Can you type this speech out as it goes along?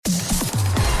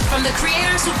From the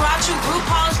creators who brought you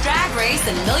RuPaul's Drag Race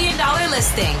and $1 Million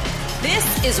Listing,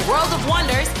 this is World of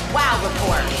Wonders Wow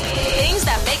Report. Things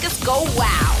that make us go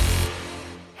wow.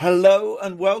 Hello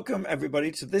and welcome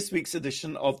everybody to this week's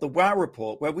edition of the Wow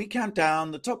Report, where we count down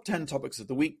the top 10 topics of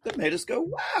the week that made us go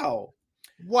wow.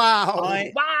 Wow.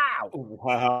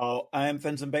 I am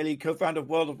Fenton Bailey, co-founder of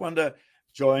World of Wonder,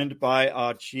 joined by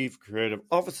our Chief Creative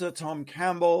Officer, Tom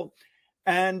Campbell,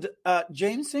 and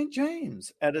James St.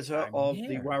 James, editor of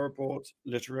the Wow Report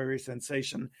literary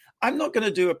sensation. I'm not going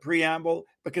to do a preamble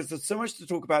because there's so much to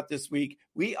talk about this week.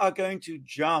 We are going to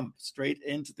jump straight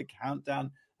into the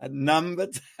countdown at number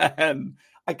 10.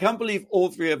 I can't believe all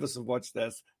three of us have watched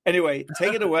this. Anyway,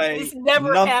 take it away. This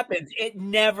never happens.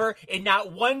 And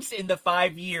not once in the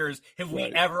 5 years have we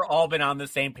ever all been on the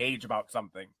same page about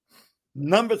something.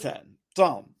 Number 10,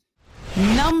 Tom.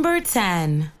 Number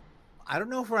 10. I don't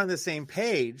know if we're on the same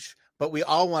page, but we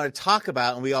all want to talk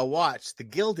about and we all watch The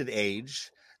Gilded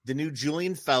Age, the new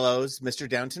Julian Fellowes, Mr.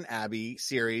 Downton Abbey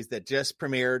series that just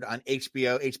premiered on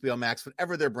HBO Max,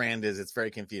 whatever their brand is. It's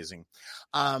very confusing.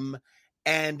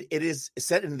 And it is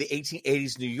set in the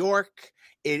 1880s New York.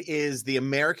 It is the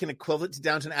American equivalent to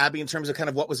Downton Abbey in terms of kind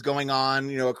of what was going on,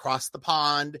 across the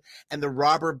pond, and the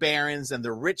robber barons and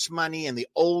the rich money and the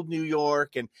old New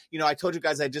York. And, I told you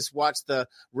guys I just watched the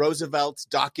Roosevelt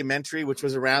documentary, which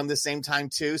was around the same time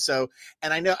too. So,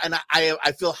 and I know, and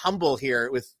I feel humble here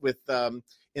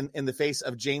in the face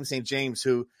of James St. James,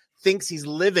 who thinks he's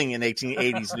living in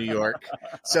 1880s New York.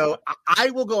 So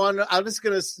I will go on. I'm just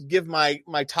going to give my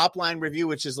top line review,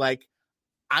 which is like,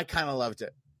 I kind of loved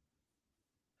it.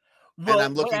 Well, and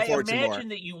I'm looking forward to more. What I imagine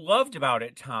that you loved about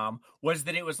it, Tom, was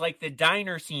that it was like the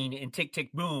diner scene in Tick,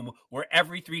 Tick, Boom, where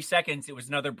every 3 seconds it was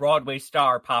another Broadway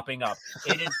star popping up.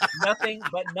 It is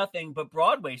nothing but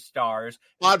Broadway stars.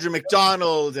 Audra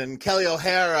McDonald and Kelly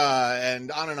O'Hara and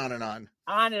on and on and on.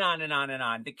 On and on and on and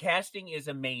on. The casting is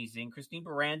amazing. Christine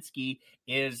Baranski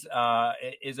is a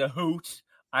hoot.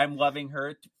 I'm loving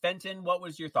her. Fenton, what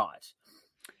was your thought?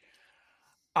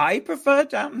 I prefer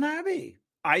Downton Abbey.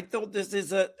 I thought this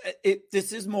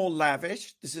is more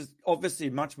lavish. This is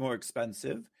obviously much more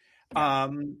expensive.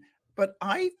 But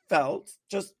I felt,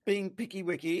 just being picky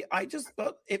wicky, I just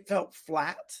thought it felt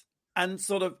flat. And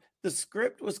sort of the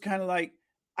script was kind of like,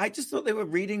 I just thought they were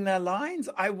reading their lines.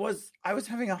 I was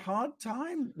having a hard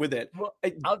time with it. Well,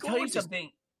 I'll tell you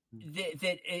something.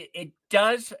 That it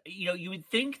does, you would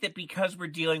think that because we're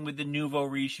dealing with the nouveau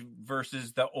riche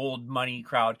versus the old money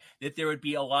crowd, that there would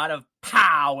be a lot of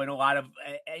pow and a lot of,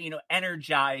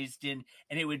 energized and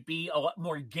it would be a lot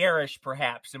more garish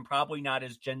perhaps and probably not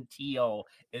as genteel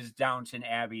as Downton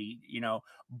Abbey,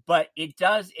 but it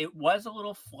was a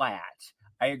little flat.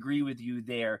 I agree with you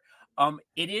there.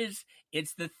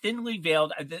 It's the thinly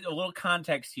veiled, a little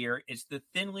context here. It's the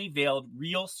thinly veiled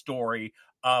real story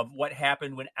of what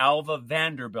happened when Alva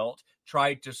Vanderbilt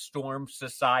tried to storm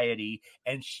society,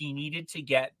 and she needed to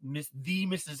get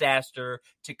Mrs. Astor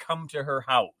to come to her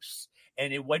house.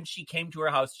 And when she came to her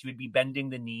house, she would be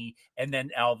bending the knee. And then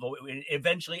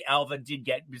eventually Alva did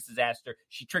get Mrs. Astor.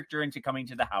 She tricked her into coming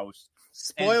to the house.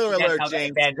 Spoiler alert,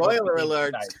 James. Spoiler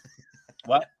alert.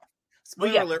 What?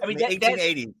 Spoiler alert from the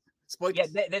 1880s.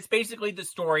 That's basically the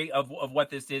story of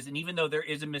what this is. And even though there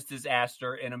is a Mrs.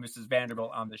 Astor and a Mrs.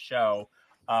 Vanderbilt on the show,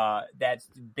 that's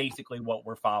basically what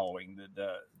we're following,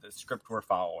 the script we're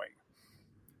following.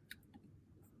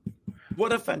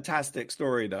 What a fantastic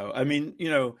story, though. I mean,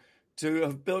 to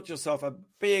have built yourself a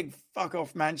big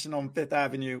fuck-off mansion on Fifth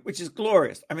Avenue, which is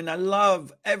glorious. I mean, I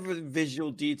love every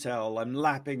visual detail. I'm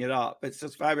lapping it up. It's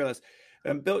just fabulous.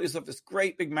 And built yourself this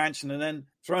great big mansion and then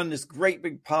thrown this great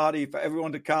big party for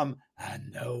everyone to come,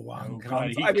 and no one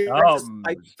comes. I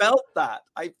felt that.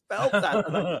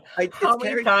 How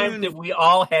many times have we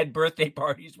all had birthday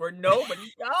parties where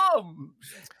nobody comes?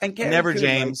 And never,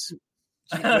 James.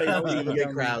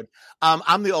 Crowd.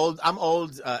 I'm old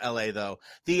LA though.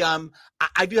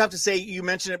 I do have to say, you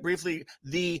mentioned it briefly,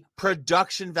 the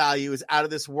production value is out of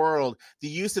this world. The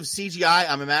use of CGI,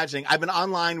 I'm imagining. I've been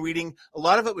online reading, a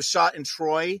lot of it was shot in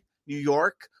Troy, New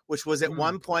York, which was at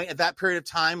one point at that period of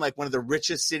time like one of the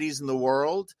richest cities in the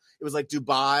world. It was like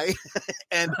Dubai,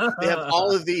 and they have all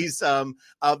of these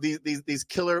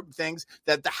killer things.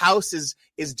 That the house is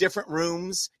different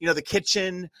rooms. The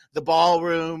kitchen, the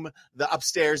ballroom, the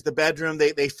upstairs, the bedroom.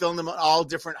 They film them in all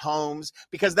different homes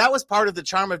because that was part of the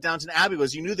charm of Downton Abbey.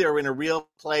 Was you knew they were in a real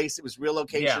place. It was real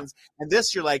locations. Yeah. And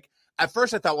this, you're like, at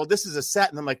first I thought, well, this is a set,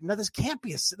 and I'm like, no, this can't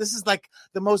be a set. This is like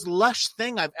the most lush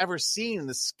thing I've ever seen, and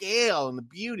the scale and the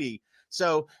beauty.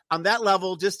 So on that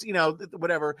level, just,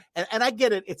 whatever. And I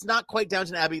get it. It's not quite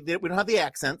Downton Abbey. We don't have the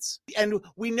accents. And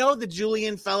we know the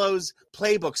Julian Fellows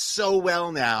playbook so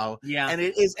well now. Yeah. And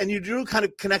it is, and you do kind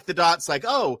of connect the dots like,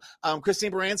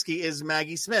 Christine Baranski is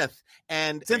Maggie Smith,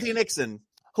 and Cynthia Nixon,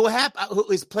 who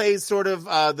plays sort of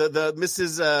the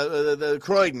Mrs. The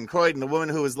Croydon, the woman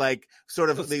who was like sort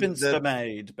of the spinster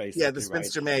maid, basically. Yeah, the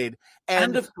spinster maid.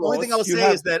 And of the only thing I will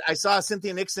say is that I saw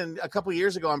Cynthia Nixon a couple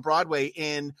years ago on Broadway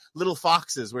in Little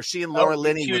Foxes, where she and Laura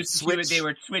Linney would switch. They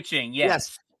were switching,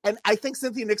 yes. And I think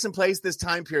Cynthia Nixon plays this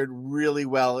time period really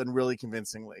well and really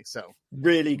convincingly. So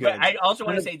really good. But I also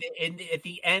want to say that at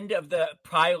the end of the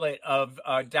pilot of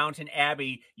Downton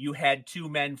Abbey, you had two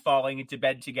men falling into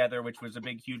bed together, which was a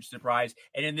big, huge surprise.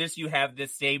 And in this, you have the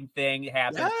same thing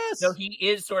happen. Yes. So he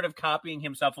is sort of copying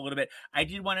himself a little bit. I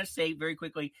did want to say very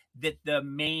quickly that the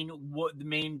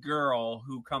main girl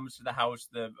who comes to the house,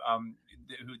 the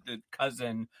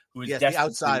cousin who is the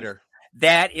outsider.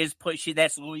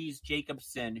 That's Louise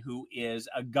Jacobson, who is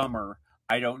a gummer.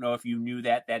 I don't know if you knew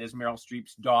that. That is Meryl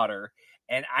Streep's daughter.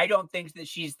 And I don't think that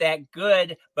she's that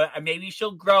good, but maybe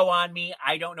she'll grow on me.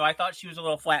 I don't know. I thought she was a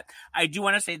little flat. I do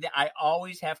want to say that I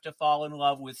always have to fall in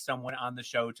love with someone on the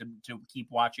show to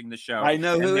keep watching the show. I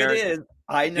know who it is.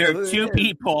 There are two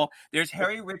people. There's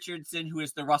Harry Richardson, who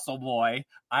is the Russell boy.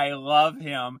 I love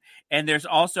him. And there's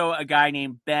also a guy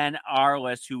named Ben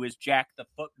Arliss, who is Jack the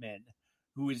Footman,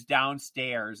 who is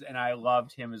downstairs, and I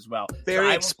loved him as well.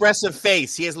 Very expressive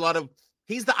face. He has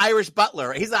he's the Irish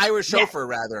butler. He's the Irish chauffeur,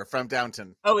 rather, from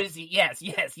Downton. Oh, is he? Yes.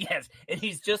 And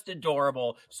he's just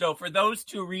adorable. So for those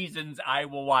two reasons, I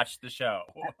will watch the show.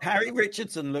 Harry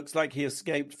Richardson looks like he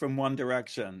escaped from One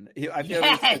Direction. I feel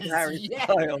Harry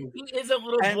Styles. He is a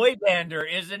little boy bander,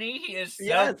 isn't he? He is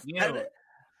so cute.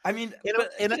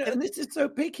 And this is so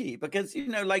picky because, he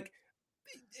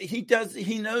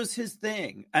knows his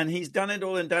thing, and he's done it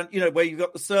all in down, where you've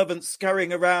got the servants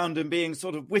scurrying around and being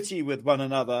sort of witty with one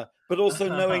another, but also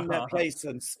knowing their place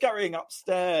and scurrying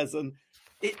upstairs. And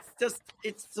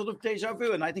it's sort of deja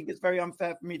vu. And I think it's very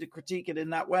unfair for me to critique it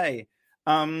in that way.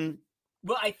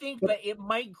 Well, I think that it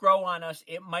might grow on us.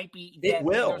 It might be. There's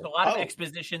a lot of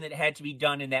exposition that had to be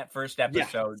done in that first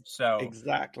episode. Yeah, so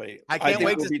exactly. I can't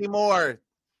wait to see more.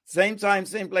 Same time,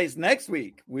 same place next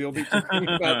week. We'll be talking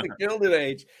about the Gilded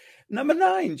Age. Number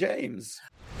 9, James.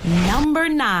 Number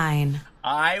 9.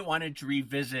 I wanted to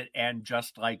revisit And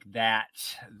Just Like That,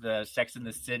 the Sex and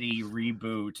the City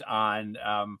reboot on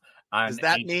Does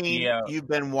that HBO. mean you've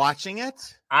been watching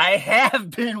it? I have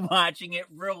been watching it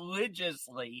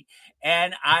religiously,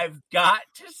 and I've got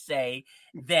to say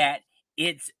that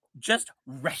it's just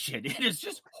wretched. It is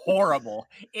just horrible.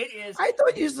 It is. I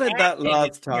thought you said that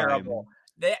last time. Terrible.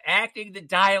 The acting, the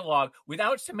dialogue.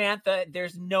 Without Samantha,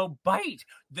 there's no bite.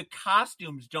 The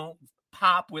costumes don't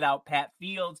pop without Pat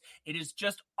Fields. It is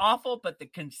just awful, but the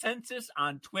consensus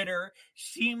on Twitter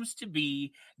seems to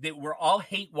be that we're all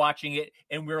hate watching it,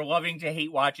 and we're loving to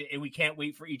hate watch it, and we can't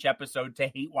wait for each episode to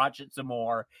hate watch it some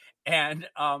more. And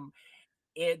have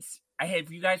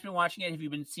you guys been watching it? Have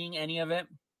you been seeing any of it?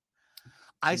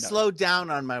 I slowed down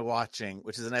on my watching,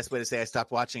 which is a nice way to say I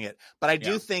stopped watching it. But I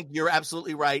do think you're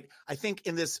absolutely right. I think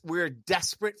in this, we're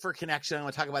desperate for connection. I'm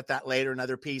going to talk about that later,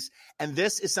 another piece. And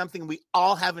this is something we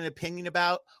all have an opinion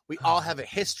about. We all have a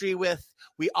history with.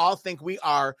 We all think we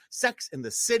are Sex in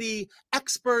the City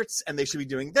experts, and they should be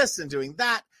doing this and doing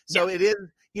that. So it is,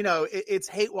 it's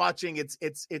hate watching. It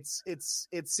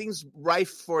seems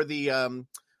rife for the,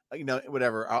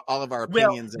 whatever, all of our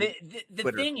opinions. Well,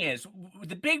 the thing is,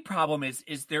 the big problem is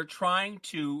they're trying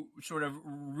to sort of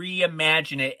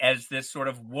reimagine it as this sort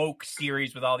of woke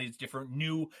series with all these different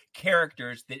new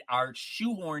characters that are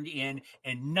shoehorned in,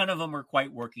 and none of them are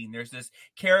quite working. There's this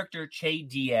character, Che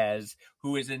Diaz,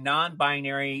 who is a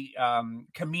non-binary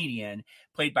comedian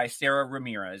played by Sarah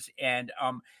Ramirez. And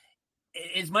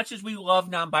as much as we love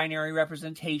non-binary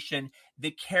representation,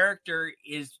 the character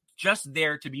is just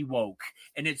there to be woke,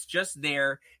 and it's just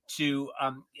there to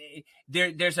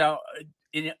there's a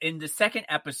in the second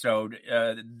episode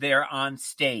they're on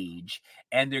stage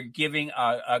and they're giving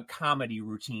a comedy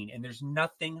routine, and there's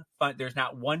nothing fun. There's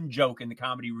not one joke in the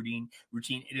comedy routine.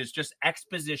 It is just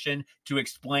exposition to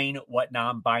explain what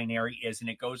non-binary is,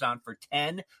 and it goes on for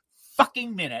 10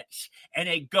 fucking minutes, and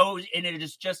it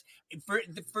is just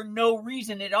for no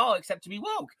reason at all except to be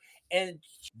woke. And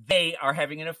they are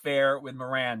having an affair with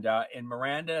Miranda, and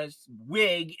Miranda's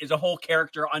wig is a whole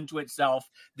character unto itself.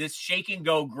 This shake and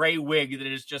go gray wig that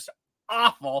is just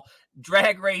awful.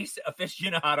 Drag Race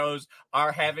aficionados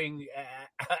are having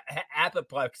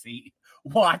apoplexy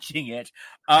watching it.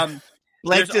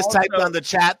 Blake just typed on the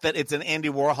chat that it's an Andy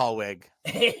Warhol wig.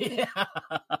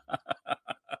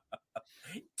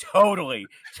 Totally.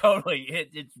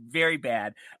 It's very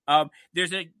bad.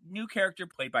 There's a new character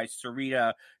played by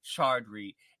Sarita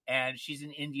Chaudhry, and she's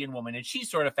an Indian woman, and she's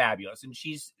sort of fabulous. And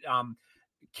she's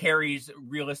Carrie's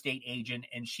real estate agent,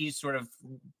 and she's sort of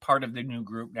part of the new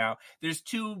group now. There's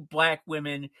two Black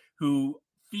women who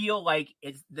feel like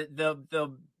it's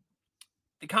the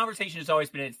conversation has always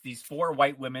been it's these four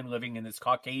white women living in this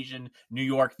Caucasian New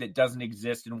York that doesn't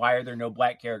exist, and why are there no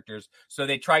Black characters? So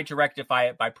they tried to rectify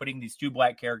it by putting these two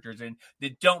Black characters in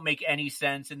that don't make any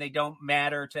sense, and they don't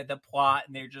matter to the plot,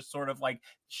 and they're just sort of like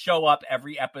show up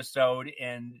every episode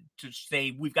and to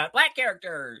say we've got Black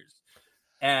characters.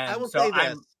 And I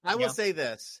will say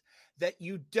this, that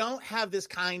you don't have this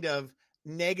kind of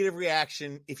negative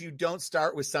reaction if you don't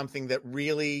start with something that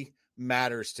really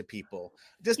matters to people.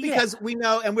 Just because we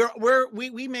know, and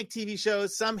we make TV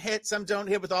shows, some hit, some don't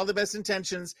hit, with all the best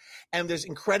intentions, and there's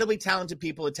incredibly talented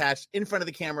people attached in front of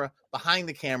the camera, behind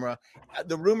the camera.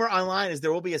 The rumor online is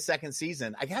there will be a second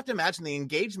season. I have to imagine the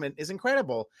engagement is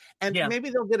incredible, and maybe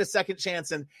they'll get a second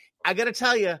chance. And I got to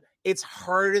tell you, it's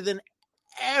harder than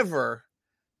ever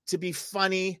to be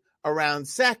funny around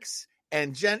sex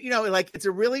and it's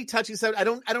a really touchy subject.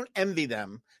 I don't envy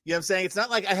them. You know what I'm saying? It's not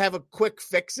like I have a quick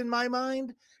fix in my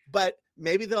mind, but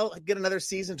maybe they'll get another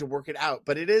season to work it out.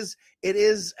 But it is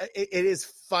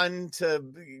fun to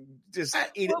just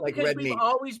eat it like red meat. We've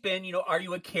always been, are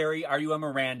you a Carrie? Are you a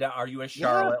Miranda? Are you a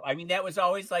Charlotte? Yeah. I mean, that was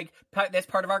always like, that's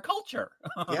part of our culture.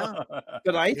 Yeah.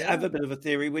 But I have a bit of a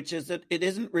theory, which is that it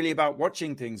isn't really about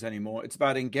watching things anymore. It's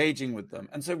about engaging with them.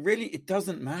 And so really it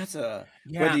doesn't matter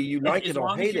whether you like it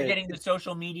or hate it. As long as you're getting the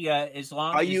social media, as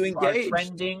long as you are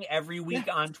trending every week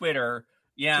on Twitter.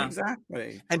 Yeah,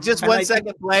 exactly. And just 1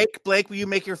 second, Blake, will you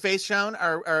make your face shown?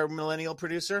 Our millennial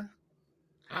producer.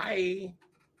 Hi.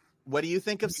 What do you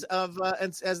think of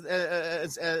and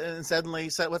suddenly?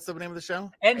 What's the name of the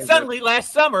show? And suddenly,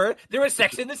 last summer there was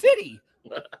Sex in the City.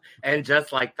 And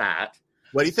just like that.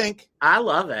 What do you think? I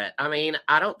love it. I mean,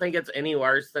 I don't think it's any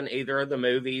worse than either of the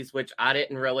movies, which I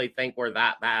didn't really think were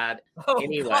that bad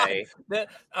anyway.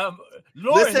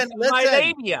 Listen, my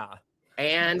labia.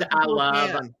 And I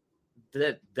love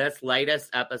this latest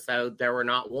episode. There were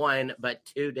not one, but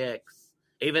two dicks,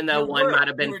 even though one might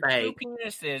have been fake. Two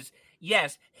penises.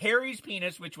 Yes, Harry's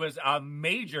penis, which was a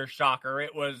major shocker.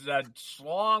 It was a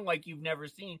schlong like you've never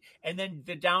seen. And then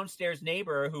the downstairs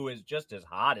neighbor, who is just as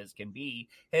hot as can be,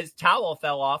 his towel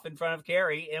fell off in front of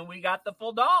Carrie, and we got the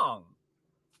full dong.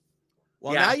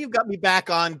 Well, now you've got me back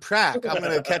on track. I'm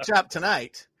going to catch up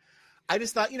tonight. I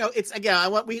just thought, it's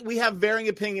again, we have varying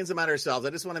opinions about ourselves. I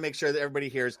just want to make sure that everybody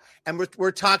hears, and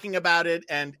we're talking about it.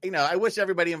 And, I wish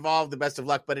everybody involved the best of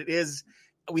luck, but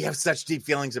we have such deep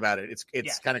feelings about it.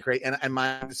 It's kind of great. And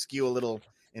mine skew a little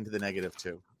into the negative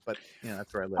too, but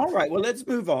that's where I live. All right. Well, let's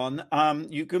move on.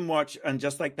 You can watch And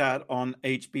Just Like That on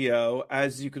HBO,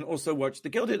 as you can also watch The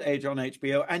Gilded Age on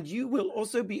HBO. And you will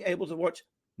also be able to watch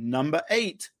Number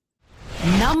 8.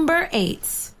 Number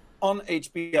 8 on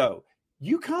HBO.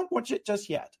 You can't watch it just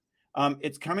yet.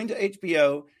 It's coming to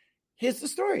HBO. Here's the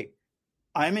story.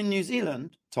 I'm in New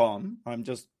Zealand, Tom.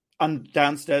 I'm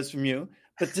downstairs from you.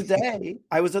 But today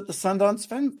I was at the Sundance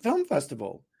Film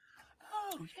Festival.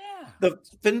 Oh, yeah.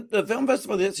 The film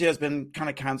festival this year has been kind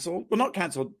of canceled. Well, not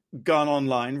canceled, gone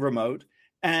online, remote.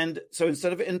 And so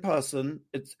instead of in person,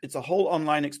 it's a whole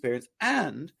online experience.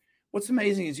 And what's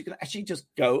amazing is you can actually just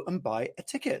go and buy a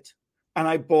ticket. And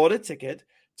I bought a ticket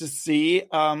to see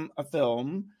a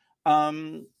film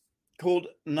called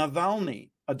Navalny,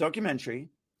 a documentary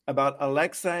about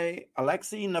Alexei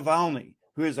Navalny,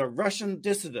 who is a Russian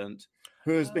dissident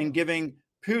who has been giving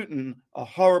Putin a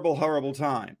horrible, horrible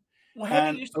time. Well,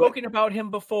 haven't you spoken about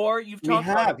him before? You've talked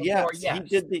about him before.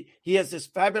 Yes. He has this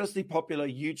fabulously popular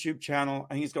YouTube channel,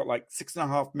 and he's got like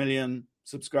 6.5 million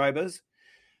subscribers.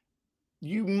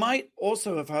 You might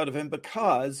also have heard of him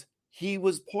because he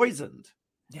was poisoned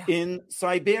in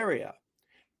Siberia.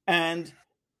 And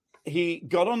he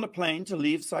got on the plane to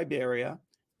leave Siberia,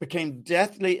 became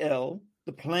deathly ill.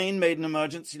 The plane made an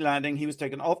emergency landing. He was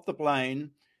taken off the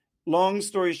plane. Long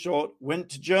story short, went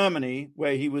to Germany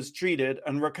where he was treated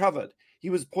and recovered. He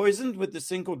was poisoned with this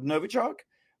thing called Novichok,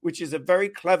 which is a very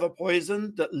clever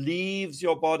poison that leaves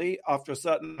your body after a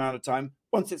certain amount of time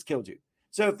once it's killed you.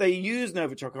 So if they use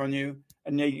Novichok on you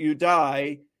and you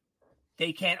die,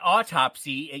 they can't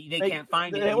autopsy. They can't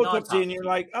find it. They autopsy and you're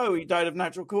like, oh, he died of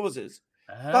natural causes.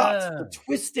 But the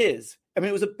twist is,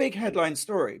 it was a big headline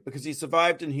story because he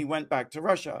survived and he went back to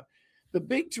Russia. The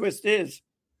big twist is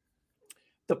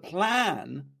the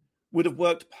plan would have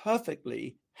worked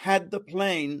perfectly had the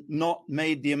plane not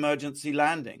made the emergency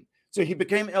landing. So he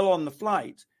became ill on the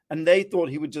flight and they thought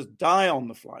he would just die on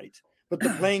the flight. but the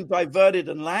plane diverted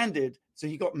and landed, so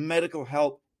he got medical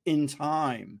help in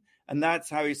time, and that's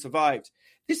how he survived.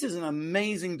 This is an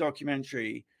amazing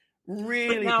documentary,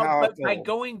 really powerful. But by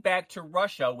going back to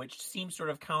Russia, which seems sort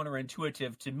of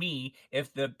counterintuitive to me,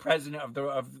 if the president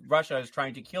of Russia is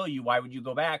trying to kill you, why would you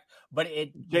go back? But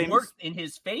it worked in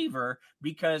his favor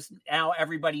because now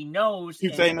everybody knows.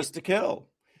 Too famous to kill.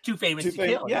 Too famous to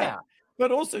kill, yeah.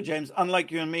 But also, James,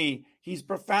 unlike you and me, he's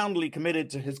profoundly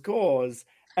committed to his cause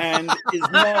and is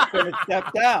not going to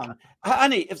step down.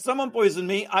 Honey, if someone poisoned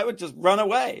me, I would just run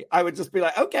away. I would just be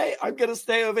like, okay, I'm going to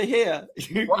stay over here.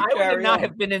 I would not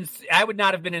have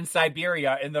been in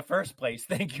Siberia in the first place.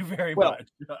 Thank you very much.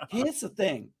 Here's the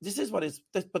thing.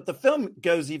 But the film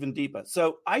goes even deeper.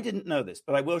 So I didn't know this,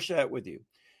 but I will share it with you.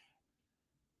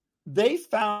 They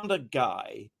found a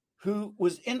guy who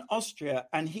was in Austria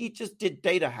and he just did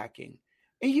data hacking.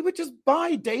 And he would just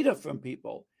buy data from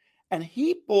people. And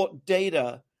he bought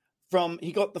data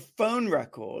he got the phone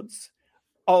records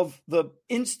of the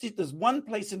institute. There's one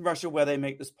place in Russia where they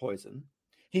make this poison.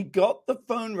 He got the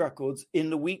phone records in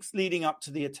the weeks leading up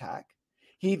to the attack.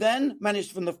 He then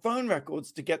managed from the phone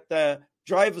records to get their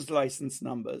driver's license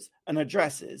numbers and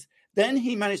addresses. Then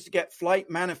he managed to get flight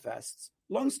manifests.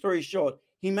 Long story short,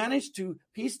 he managed to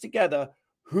piece together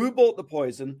who bought the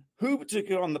poison, who took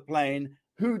it on the plane,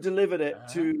 who delivered it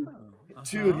to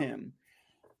him.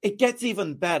 It gets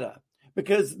even better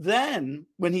because then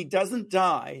when he doesn't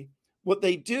die, what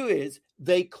they do is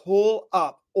they call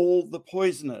up all the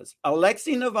poisoners.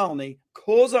 Alexei Navalny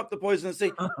calls up the poisoners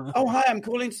and say, oh, hi, I'm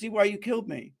calling to see why you killed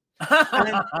me. And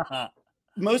then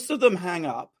most of them hang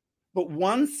up, but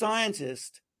one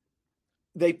scientist,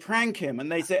 they prank him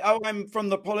and they say, oh, I'm from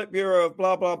the Politburo of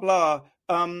blah, blah, blah.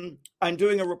 I'm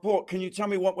doing a report. Can you tell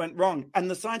me what went wrong? And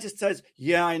the scientist says,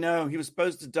 yeah, I know. He was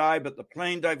supposed to die, but the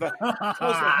plane diverted. Tells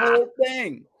the whole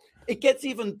thing. It gets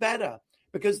even better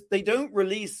because they don't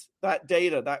release that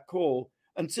data, that call,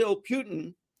 until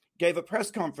Putin gave a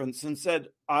press conference and said,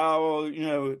 oh,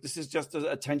 this is just an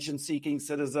attention-seeking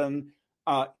citizen.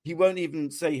 He won't even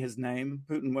say his name.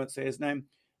 Putin won't say his name.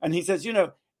 And he says,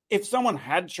 if someone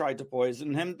had tried to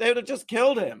poison him, they would have just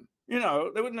killed him. They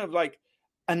wouldn't have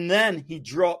and then he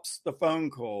drops the phone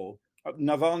call.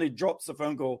 Navalny drops the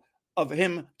phone call of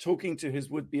him talking to his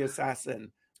would-be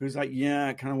assassin, who's like, yeah,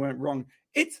 it kind of went wrong.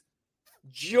 It's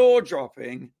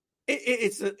jaw-dropping.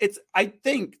 I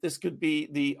think this could be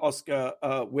the Oscar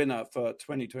winner for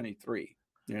 2023.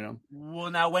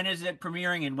 Well, now when is it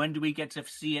premiering and when do we get to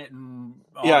see it?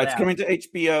 It's coming to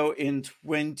HBO in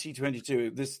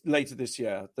 2022. Later this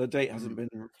year. The date hasn't been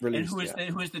released. And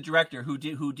who is the director? Who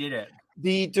did it?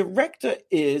 The director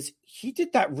he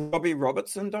did that Robbie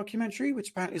Robertson documentary,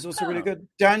 which apparently is also really good.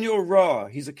 Daniel Rohr.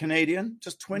 He's a Canadian,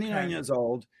 just 29 years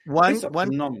old.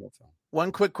 Phenomenal film.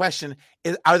 One quick question.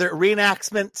 Are there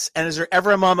reenactments and is there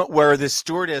ever a moment where the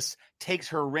stewardess takes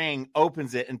her ring,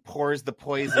 opens it, and pours the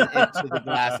poison into the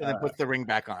glass and then puts the ring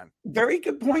back on? Very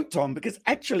good point, Tom, because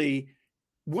actually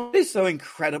what is so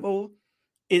incredible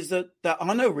is that there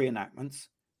are no reenactments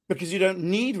because you don't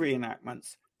need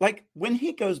reenactments. Like when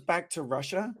he goes back to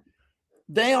Russia,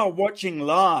 they are watching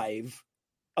live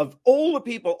of all the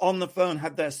people on the phone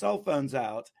have their cell phones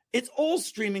out. It's all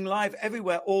streaming live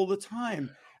everywhere all the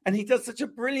time. And he does such a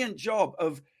brilliant job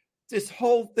of this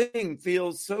whole thing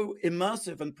feels so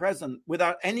immersive and present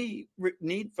without any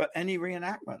need for any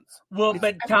reenactments. Well,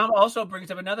 but Tom also brings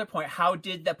up another point. How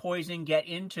did the poison get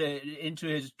into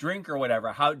his drink or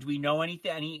whatever? How do we know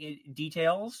any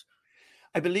details?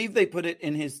 I believe they put it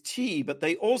in his tea, but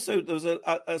they also, there was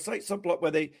a slight subplot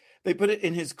where they put it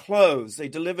in his clothes. They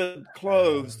delivered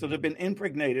clothes that had been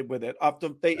impregnated with it after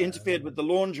they interfered with the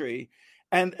laundry.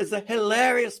 And there's a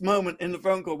hilarious moment in the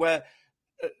phone call where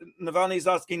Navalny's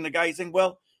asking the guy, saying,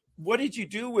 well, what did you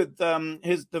do with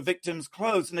the victim's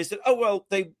clothes? And they said, oh, well,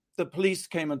 the police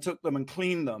came and took them and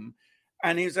cleaned them.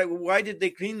 And he was like, well, why did they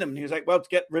clean them? And he was like, well, to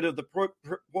get rid of the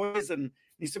poison. And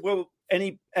he said, well,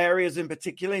 any areas in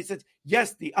particular? He said,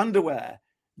 yes, the underwear.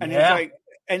 And he's like,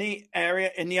 any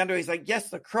area in the underwear? He's like,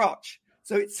 yes, the crotch.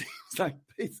 So it seems like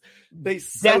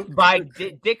death by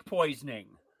dick poisoning.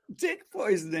 Dick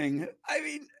poisoning. I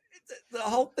mean, the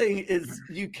whole thing is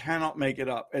you cannot make it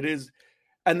up. It is.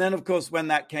 And then, of course, when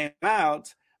that came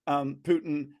out,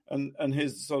 Putin and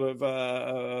his sort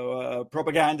of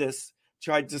propagandists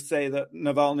tried to say that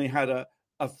Navalny had a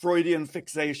Freudian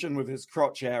fixation with his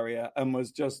crotch area and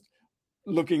was just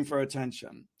looking for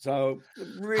attention. So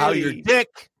really... How your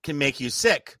dick can make you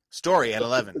sick. Story at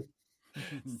 11.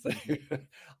 So,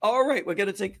 all right, we're going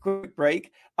to take a quick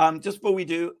break. Just before we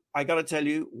do, I got to tell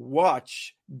you,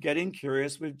 watch Getting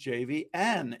Curious with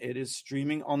JVN. It is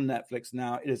streaming on Netflix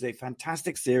now. It is a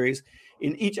fantastic series.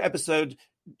 In each episode,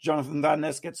 Jonathan Van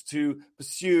Ness gets to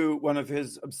pursue one of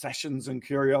his obsessions and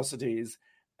curiosities,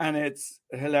 and it's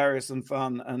hilarious and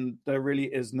fun. And there really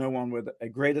is no one with a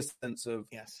greater sense of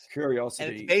curiosity.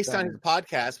 And it's based on his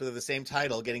podcast with the same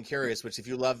title, Getting Curious, which if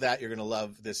you love that, you're going to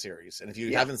love this series. And if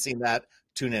you haven't seen that,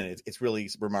 tune in. It's really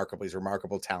remarkable. He's a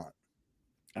remarkable talent.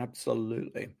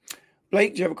 Absolutely.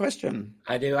 Blake, do you have a question?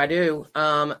 I do.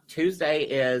 Tuesday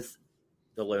is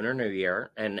the Lunar New Year,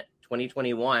 and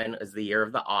 2021 is the year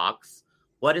of the ox.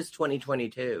 What is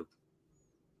 2022?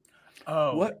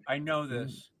 Oh, what? I know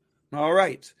this. All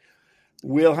right.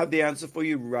 We'll have the answer for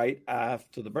you right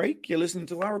after the break. You're listening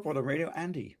to Wow Report on Radio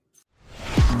Andy.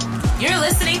 You're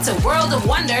listening to World of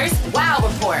Wonders Wow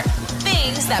Report.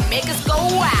 Things that make us go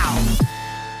wow.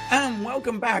 And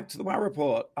welcome back to the Wow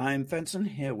Report. I'm Fenton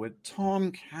here with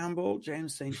Tom Campbell,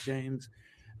 James St. James,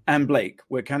 and Blake.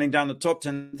 We're counting down the top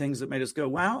 10 things that made us go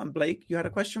wow. And Blake, you had a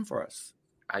question for us.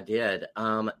 I did.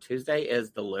 Tuesday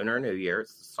is the Lunar New Year.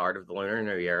 It's the start of the Lunar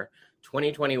New Year.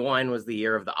 2021 was the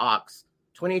year of the ox.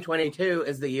 2022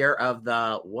 is the year of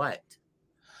the what?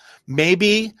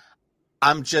 Maybe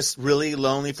I'm just really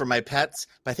lonely for my pets,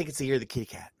 but I think it's the year of the kitty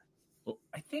cat.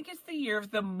 I think it's the year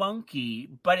of the monkey,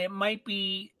 but it might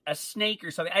be a snake or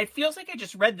something. It feels like I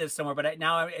just read this somewhere, but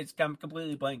I'm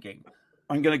completely blanking.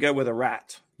 I'm going to go with a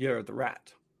rat. Year of the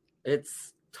rat.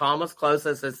 It's Thomas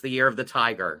closest. It's the year of the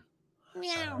tiger.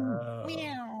 Meow,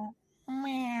 meow,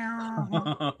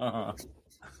 meow.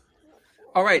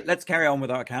 All right, let's carry on with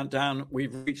our countdown.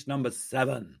 We've reached number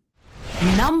 7.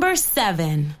 Number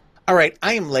 7. All right,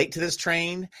 I am late to this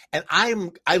train, and I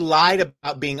lied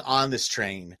about being on this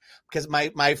train because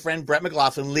my friend Brett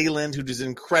McLaughlin Leland, who is an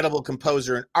incredible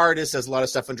composer and artist, does a lot of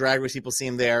stuff on Drag Race. People see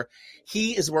him there.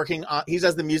 He does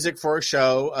the music for a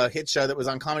show, a hit show that was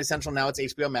on Comedy Central. Now it's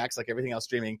HBO Max, like everything else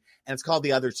streaming, and it's called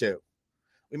The Other Two.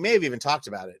 We may have even talked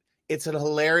about it. It's a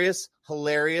hilarious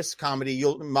comedy.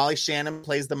 Molly Shannon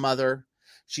plays the mother.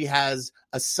 She has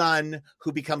a son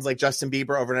who becomes like Justin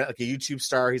Bieber overnight, like a YouTube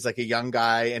star. He's like a young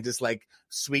guy and just like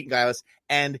sweet and guileless.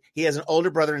 And he has an older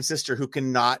brother and sister who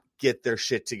cannot get their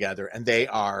shit together. And they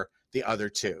are The Other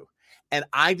Two. And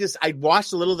I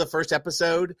watched a little of the first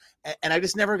episode and I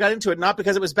just never got into it. Not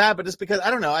because it was bad, but just because,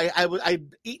 I don't know, I'd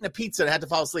eaten a pizza and I had to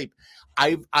fall asleep.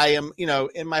 I am,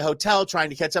 in my hotel trying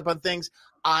to catch up on things.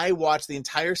 I watched the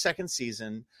entire second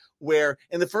season, where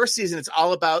in the first season, it's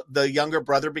all about the younger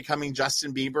brother becoming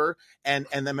Justin Bieber. And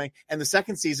the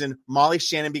second season, Molly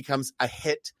Shannon becomes a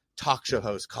hit talk show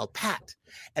host called Pat.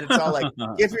 And it's all like,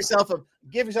 give yourself a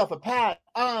pat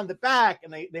on the back.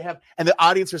 And they have, and the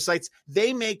audience recites,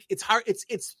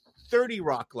 it's 30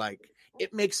 Rock like.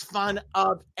 It makes fun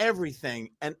of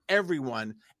everything and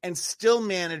everyone and still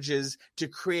manages to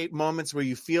create moments where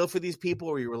you feel for these people,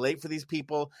 where you relate for these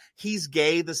people. He's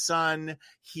gay, the son.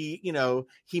 He has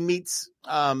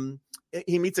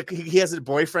a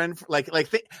boyfriend.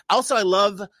 Also, I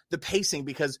love the pacing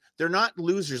because they're not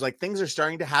losers. Like, things are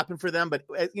starting to happen for them, but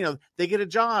they get a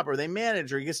job or they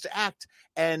manage or he gets to act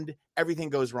and everything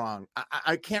goes wrong.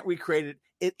 I can't recreate it.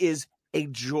 It is a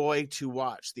joy to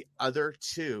watch. The Other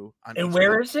Two. On and HBO.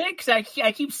 Where is it? Because I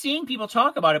keep seeing people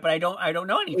talk about it, but I don't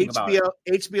know anything about it.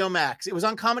 HBO Max. It was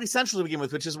on Comedy Central to begin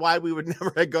with, which is why we would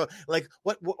never go. Like,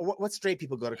 what straight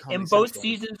people go to Comedy and Central? Both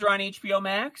seasons are on HBO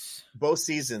Max? Both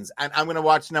seasons. And I'm going to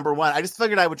watch number 1. I just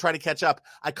figured I would try to catch up.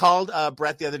 I called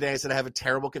Brett the other day. I said, I have a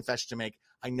terrible confession to make.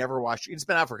 I never watched it. It's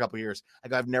been out for a couple of years. I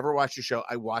go, I've never watched your show.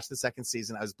 I watched the second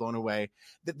season. I was blown away.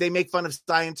 They make fun of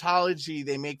Scientology.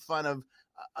 They make fun of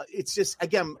it's just,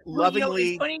 again,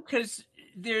 lovingly. It's funny because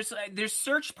there's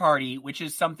Search Party, which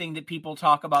is something that people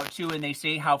talk about too, and they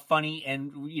say how funny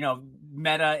and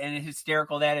meta and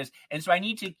hysterical that is. And so I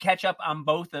need to catch up on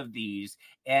both of these.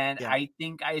 And yeah. I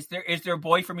think is there a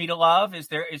boy for me to love?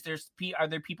 Are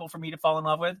there people for me to fall in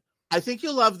love with? I think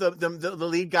you'll love the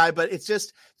lead guy, but it's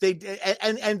just by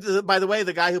the way,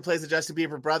 the guy who plays the Justin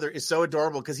Bieber brother is so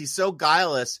adorable because he's so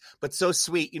guileless but so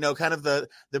sweet. Kind of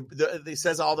he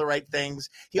says all the right things.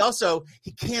 He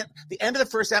can't. The end of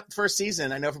the first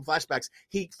season, I know from flashbacks,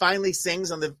 he finally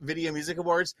sings on the Video Music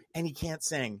Awards and he can't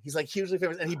sing. He's like hugely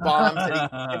famous and he bombs.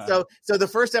 and so the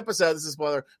first episode, this is a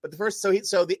spoiler, but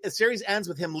the series ends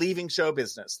with him leaving show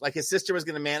business. Like, his sister was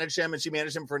going to manage him and she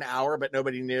managed him for an hour, but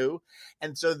nobody knew,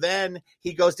 and so then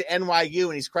he goes to NYU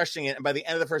and he's crushing it. And by the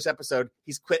end of the first episode,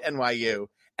 he's quit NYU.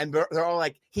 And they're all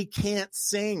like, he can't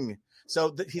sing.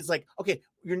 So he's like, okay,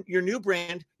 your new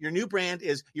brand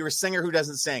is you're a singer who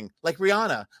doesn't sing, like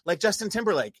Rihanna, like Justin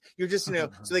Timberlake. You're just, you know,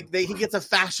 so like he gets a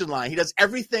fashion line. He does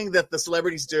everything that the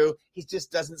celebrities do. He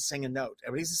just doesn't sing a note.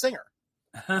 Everybody's a singer.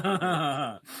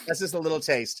 That's just a little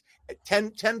taste.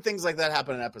 10 things like that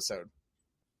happen in an episode.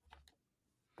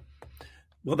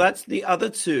 Well, that's the other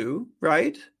two,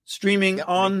 right? Streaming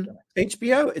on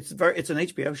HBO. It's an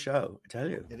HBO show, I tell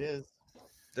you. It is.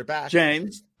 They're back.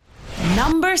 James.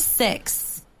 Number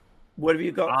 6. What have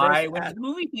you got? I went to the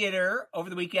movie theater over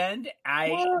the weekend. I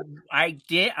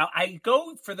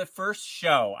go for the first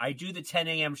show. I do the 10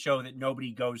 a.m. show that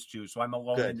nobody goes to, so I'm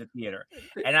alone in the theater.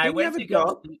 And I went to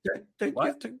go. Don't you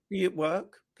have to be at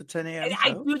work? The 10 a.m. And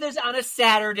I do this on a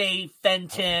Saturday,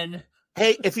 Fenton.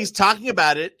 Hey, if he's talking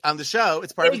about it on the show,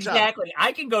 it's part of the show. Exactly.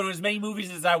 I can go to as many movies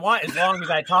as I want as long as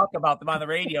I talk about them on the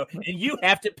radio, and you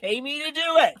have to pay me to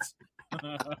do it.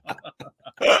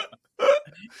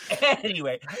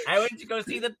 Anyway, I went to go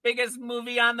see the biggest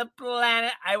movie on the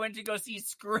planet. I went to go see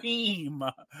Scream,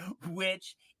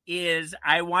 which is,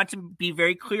 I want to be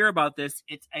very clear about this,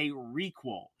 it's a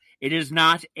requel. It is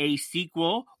not a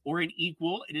sequel or an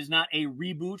equal. It is not a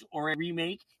reboot or a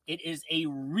remake. It is a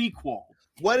requel.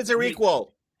 What is a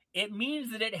requel? It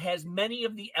means that it has many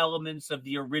of the elements of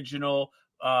the original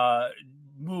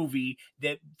movie,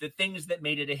 that the things that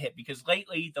made it a hit, because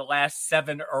lately the last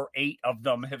 7 or 8 of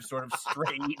them have sort of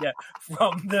strayed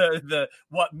from the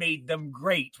what made them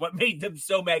great, what made them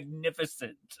so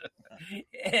magnificent.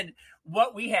 And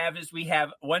what we have is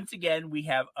once again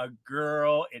a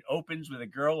girl. It opens with a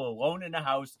girl alone in a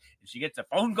house, and she gets a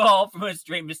phone call from a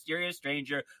mysterious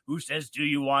stranger who says, "Do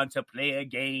you want to play a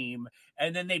game?"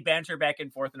 And then they banter back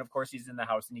and forth, and of course he's in the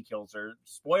house and he kills her.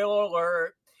 Spoiler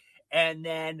alert. And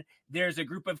then there's a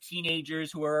group of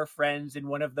teenagers who are her friends, and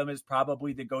one of them is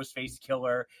probably the Ghostface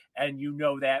killer, and you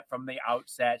know that from the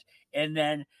outset. And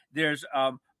then there's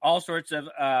all sorts of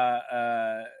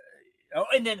and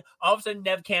then all of a sudden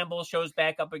Neve Campbell shows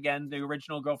back up again, the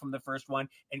original girl from the first one,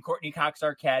 and Courtney Cox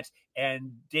Arquette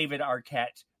and David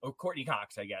Arquette, or Courtney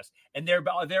Cox, I guess, and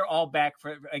they're all back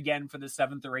for the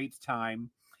 7th or 8th time.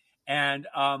 And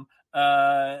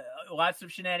lots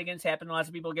of shenanigans happen. Lots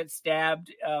of people get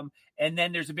stabbed. And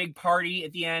then there's a big party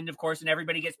at the end, of course, and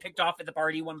everybody gets picked off at the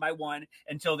party one by one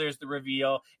until there's the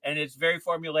reveal. And it's very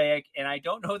formulaic. And I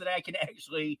don't know that I can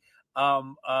actually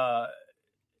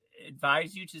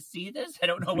advise you to see this. I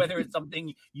don't know whether it's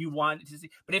something you want to see.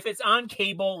 But if it's on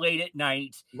cable late at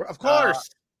night, of course,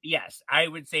 yes, I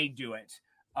would say do it.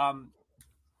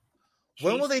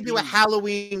 When will they do a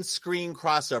Halloween Scream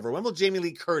crossover? When will Jamie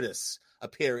Lee Curtis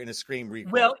appear in a Scream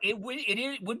requel? Well, it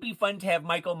would be fun to have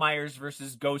Michael Myers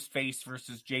versus Ghostface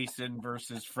versus Jason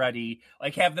versus Freddy,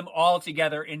 like have them all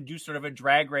together and do sort of a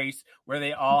drag race where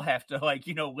they all have to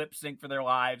lip sync for their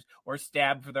lives or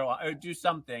stab for their lives or do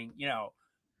something,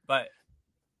 but.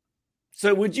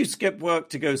 So would you skip work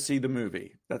to go see the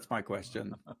movie? That's my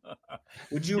question.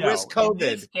 Would you risk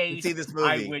COVID to see this movie?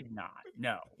 I would not.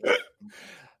 No.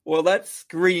 Well, let's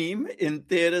Scream in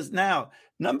theaters now.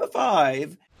 Number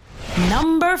 5.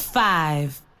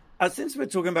 Since we're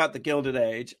talking about the Gilded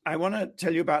Age, I want to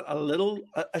tell you about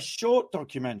a short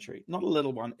documentary. Not a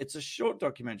little one. It's a short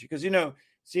documentary because,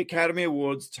 it's the Academy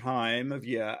Awards time of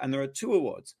year, and there are 2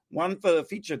 awards. One for the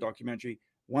feature documentary,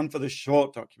 one for the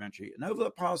short documentary. And over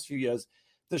the past few years,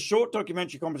 the short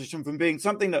documentary competition, from being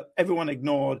something that everyone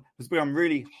ignored, has become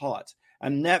really hot.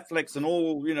 And Netflix and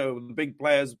all, the big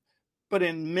players put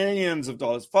in millions of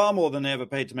dollars, far more than they ever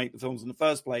paid to make the films in the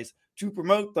first place, to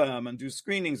promote them and do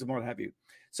screenings and what have you.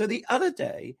 So the other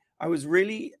day, I was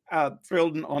really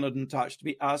thrilled and honored and touched to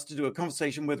be asked to do a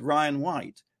conversation with Ryan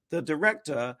White, the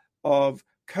director of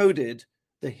Coded,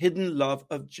 The Hidden Love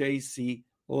of J.C.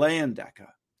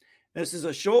 Leyendecker. This is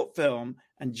a short film,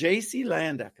 and J.C.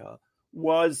 Leyendecker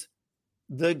was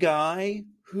the guy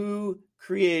who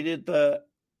created the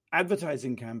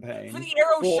advertising campaign for the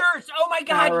Arrow shirts. Oh my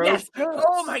God, Arrow yes. Shirts.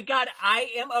 Oh my God, I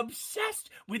am obsessed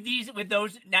with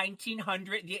those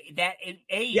 1900 that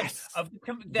age of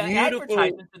the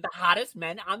advertisements of the hottest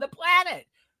men on the planet.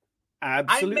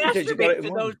 Absolutely, I masturbate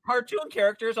to those cartoon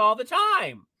characters all the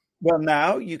time. Well,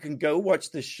 now you can go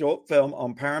watch this short film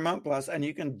on Paramount Plus, and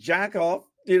you can jack off,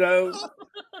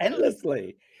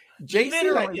 endlessly. J.C.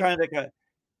 Leyendecker.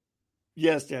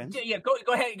 Yes, James. Yeah, go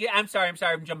ahead. Yeah, I'm sorry,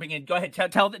 I'm jumping in. Go ahead.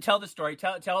 Tell the story.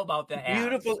 Tell about the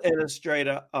beautiful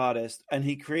illustrator artist, and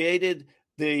he created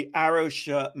the Arrow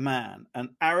Shirt Man.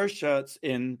 And Arrow Shirts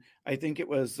in, I think it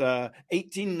was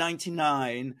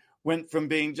 1899, went from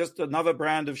being just another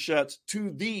brand of shirts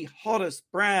to the hottest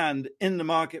brand in the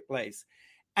marketplace.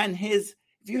 And if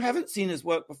you haven't seen his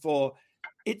work before,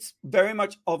 it's very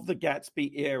much of the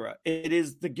Gatsby era. It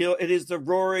is the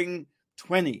roaring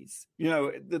 20s,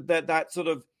 that sort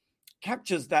of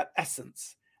captures that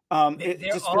essence.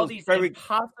 They're all these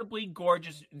impossibly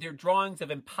gorgeous. They're drawings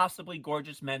of impossibly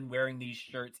gorgeous men wearing these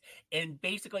shirts. And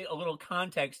basically, a little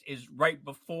context is right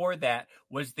before that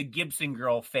was the Gibson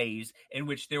girl phase, in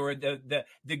which there were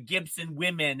the Gibson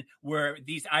women were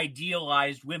these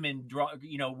idealized women,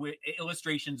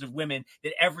 illustrations of women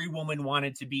that every woman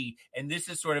wanted to be. And this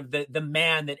is sort of the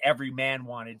man that every man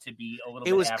wanted to be. A little.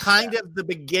 It was kind of the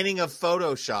beginning of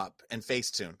Photoshop and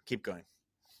Facetune. Keep going.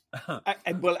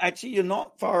 Well, actually, you're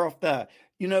not far off there.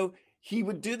 He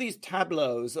would do these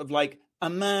tableaus of like a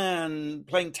man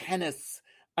playing tennis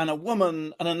and a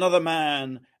woman and another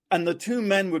man, and the two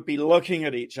men would be looking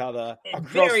at each other.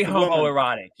 Very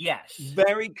homoerotic, yes.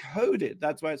 Very coded.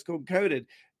 That's why it's called coded.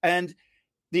 And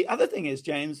the other thing is,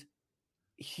 James,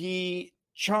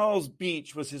 Charles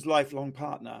Beach was his lifelong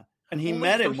partner, and he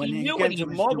met him when he came to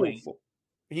model for.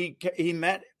 He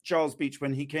met Charles Beach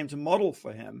when he came to model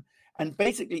for him. And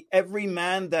basically every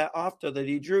man thereafter that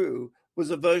he drew was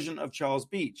a version of Charles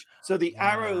Beach. So the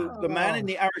man in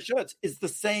the arrow shirts is the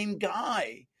same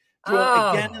guy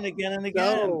again and again and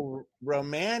again. So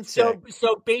romantic.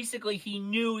 So basically he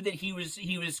knew that he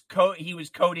was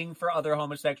coding for other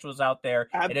homosexuals out there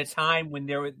at a time when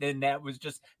that was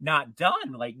just not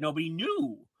done. Like nobody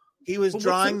knew. He was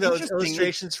drawing those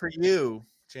illustrations for you,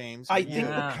 James. I think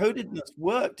the codedness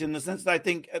worked in the sense that I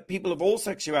think people of all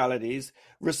sexualities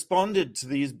responded to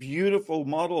these beautiful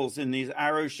models in these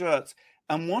arrow shirts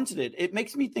and wanted it. It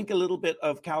makes me think a little bit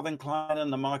of Calvin Klein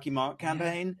and the Marky Mark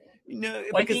campaign.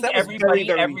 Because that was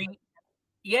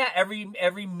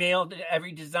every male,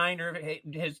 every designer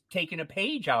has taken a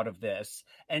page out of this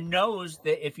and knows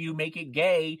that if you make it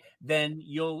gay, then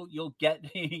you'll get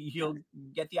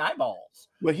the eyeballs.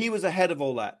 Well, he was ahead of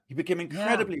all that. He became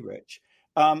incredibly rich.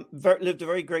 Lived a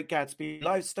very great Gatsby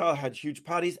lifestyle, had huge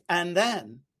parties, and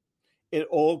then it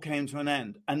all came to an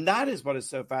end. And that is what is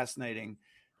so fascinating.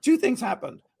 Two things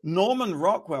happened. Norman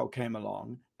Rockwell came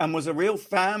along and was a real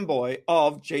fanboy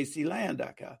of J.C.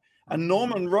 Leyendecker. And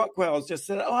Norman Rockwell just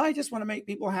said, I just want to make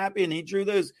people happy. And he drew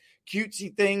those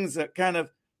cutesy things that kind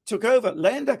of took over.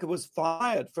 Leyendecker was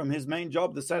fired from his main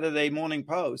job, the Saturday Morning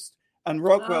Post, and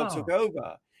Rockwell took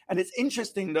over. And it's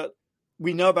interesting that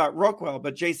we know about Rockwell,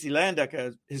 but J.C.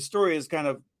 Leyendecker, his story is kind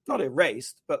of not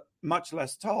erased, but much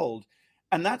less told.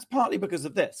 And that's partly because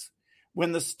of this.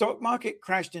 When the stock market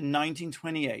crashed in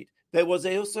 1928, there was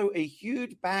also a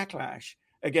huge backlash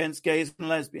against gays and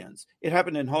lesbians. It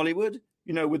happened in Hollywood,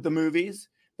 with the movies.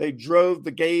 They drove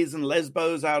the gays and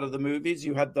lesbos out of the movies.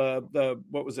 You had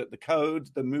the code,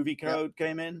 the movie code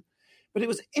came in. But it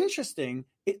was interesting.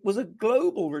 It was a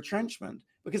global retrenchment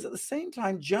because at the same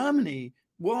time, Germany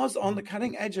was on the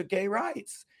cutting edge of gay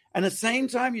rights. And at the same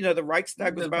time, the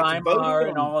Reichstag was about to vote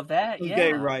and all of that,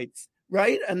 gay rights,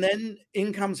 right? And then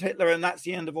in comes Hitler, and that's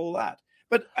the end of all that.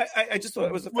 But I just thought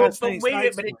it was a fascinating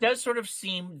but it does sort of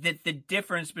seem that the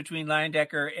difference between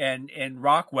Leyendecker and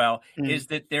Rockwell is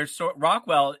that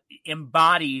Rockwell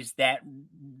embodies that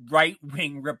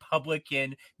right-wing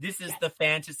Republican. This is the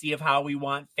fantasy of how we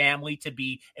want family to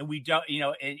be, and we don't,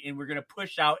 and we're going to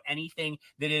push out anything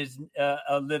that is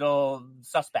a little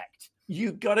suspect.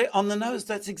 You got it on the nose.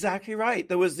 That's exactly right.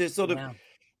 There was this sort of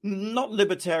not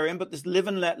libertarian, but this live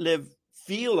and let live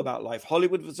feel about life.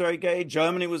 Hollywood was very gay.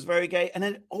 Germany was very gay. And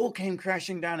then it all came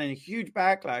crashing down in a huge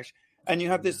backlash. And you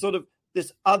have this sort of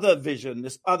this other vision,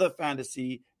 this other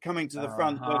fantasy coming to the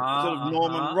front of sort of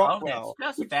Norman Rockwell.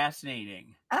 That's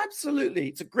fascinating. Absolutely.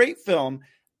 It's a great film,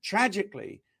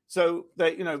 tragically. So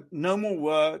they, no more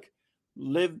work,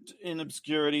 lived in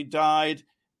obscurity, died,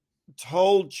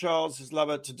 told Charles, his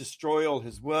lover, to destroy all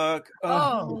his work,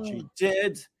 which he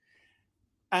did.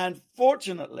 And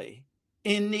fortunately,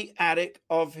 in the attic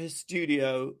of his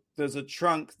studio, there's a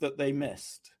trunk that they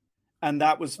missed. And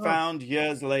that was found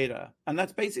years later. And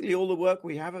that's basically all the work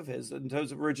we have of his in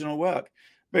terms of original work,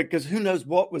 because who knows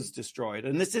what was destroyed.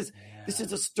 And this is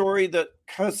a story that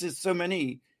curses so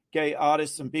many gay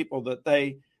artists and people that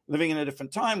they, living in a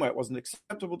different time where it wasn't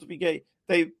acceptable to be gay,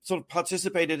 they sort of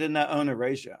participated in their own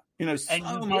erasure. There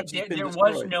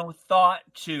was no thought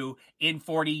to, in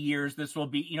 40 years, this will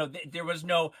be, there was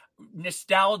no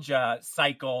nostalgia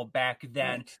cycle back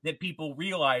then that people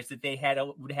realized that they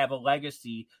would have a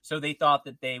legacy. So they thought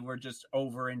that they were just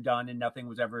over and done and nothing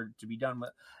was ever to be done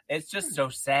with. It's just so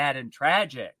sad and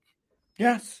tragic.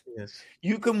 Yes.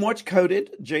 You can watch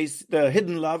Coded, The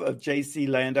Hidden Love of J.C.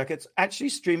 Leyendecker. It's actually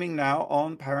streaming now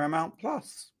on Paramount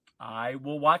Plus. I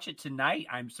will watch it tonight.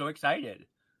 I'm so excited.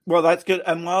 Well, that's good.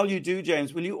 And while you do,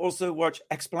 James, will you also watch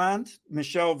Explant,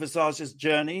 Michelle Visage's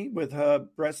journey with her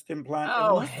breast implant?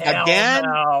 Oh, hell Again?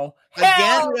 no.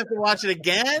 Again? We have to watch it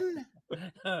again?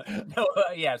 No,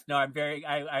 yes, no,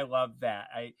 I love that.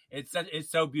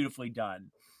 It's so beautifully done.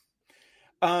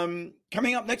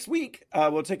 Coming up next week,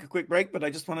 we'll take a quick break, but I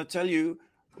just want to tell you,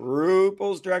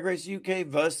 RuPaul's Drag Race UK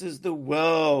versus the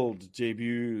World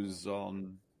debuts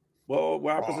on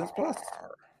Wow Presents Plus.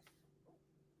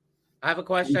 I have a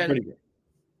question.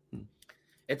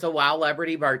 It's a Wow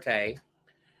Celebrity birthday.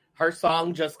 Her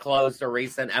song just closed a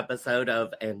recent episode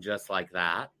of And Just Like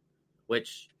That,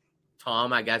 which,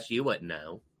 Tom, I guess you wouldn't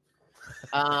know.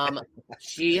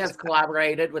 She has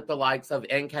collaborated with the likes of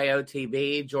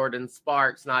NKOTB, Jordan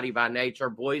Sparks, Naughty by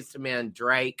Nature, Boyz II Men,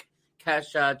 Drake,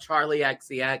 Kesha, Charlie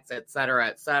XCX, etc.,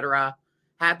 etc.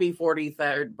 Happy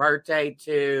 43rd birthday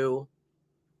to...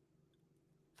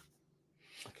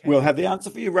 Okay. We'll have the answer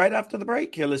for you right after the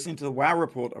break. You're listening to the Wow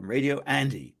Report on Radio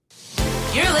Andy.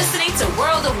 You're listening to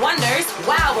World of Wonders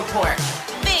Wow Report.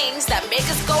 Things that make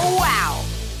us go wow.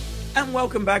 And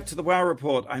welcome back to the Wow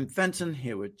Report. I'm Fenton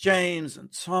here with James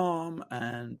and Tom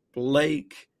and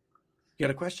Blake. You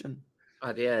got a question?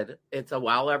 I did. It's a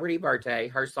Wow Celebrity birthday.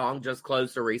 Her song just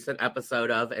closed a recent episode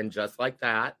of And Just Like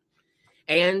That.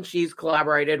 And she's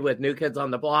collaborated with New Kids on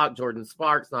the Block, Jordan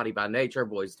Sparks, Naughty by Nature,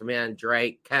 Boyz II Men,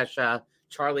 Drake, Kesha,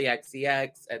 Charlie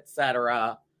XCX,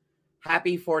 etc.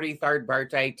 Happy 43rd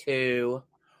birthday to...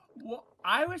 Well,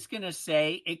 I was going to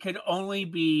say it could only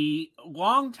be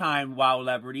longtime Wow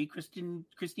Celebrity Christine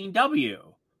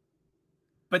W.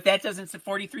 But that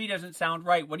 43 doesn't sound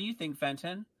right. What do you think,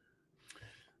 Fenton?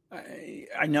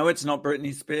 I know it's not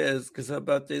Britney Spears because her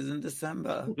birthday's in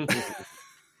December.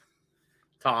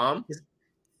 Tom?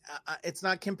 It's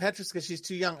not Kim Petras because she's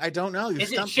too young. I don't know.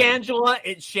 Is it Shangela?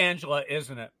 It's Shangela,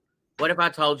 isn't it? What if I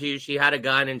told you she had a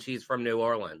gun and she's from New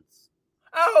Orleans?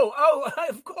 Oh,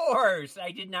 of course.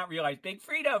 I did not realize. Big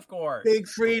Frida, of course. Big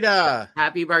Frida.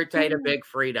 Happy birthday to Big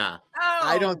Frida. Oh.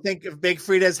 I don't think of Big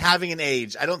Frida as having an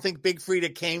age. I don't think Big Frida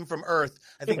came from Earth.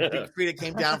 I think Big Frida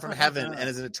came down from heaven and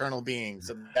is an eternal being.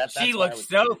 So she looked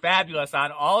so fabulous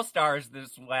on All Stars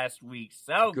this last week.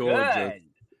 So gorgeous. Good.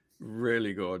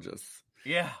 Really gorgeous.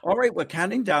 Yeah. All right, we're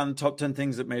counting down the top 10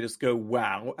 things that made us go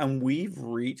wow, and we've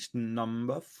reached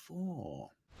number 4.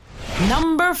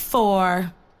 Number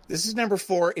 4. This is number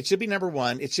 4. It should be number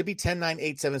 1. It should be 10, 9,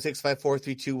 8, 7, 6, 5, 4,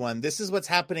 3, 2, 1. This is what's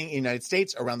happening in the United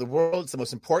States, around the world. It's the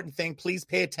most important thing. Please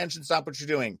pay attention. Stop what you're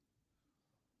doing.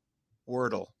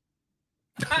 Wordle.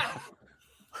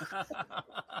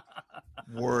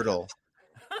 Wordle.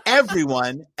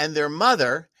 Everyone and their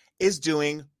mother is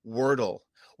doing Wordle.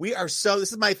 This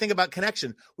is my thing about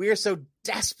connection. We are so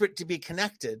desperate to be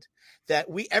connected that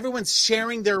everyone's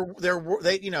sharing their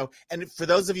and for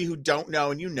those of you who don't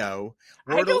know, and Wordle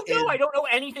I don't know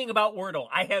anything about Wordle.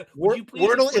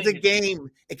 Wordle is a game.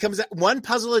 It comes at one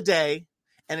puzzle a day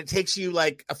and it takes you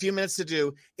like a few minutes to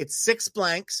do. It's 6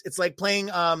 blanks. It's like playing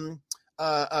Wheel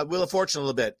of Fortune a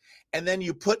little bit. And then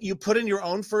you put in your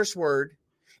own first word.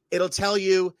 It'll tell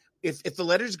you if the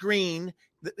letter's green,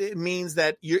 it means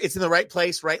that it's in the right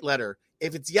place, right letter.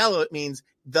 If it's yellow, it means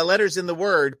the letter's in the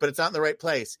word, but it's not in the right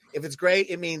place. If it's gray,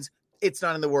 it means it's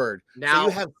not in the word. Now,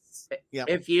 so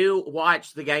if you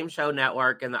watch the Game Show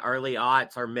Network in the early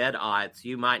aughts or mid aughts,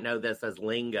 you might know this as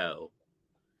Lingo.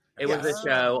 It was a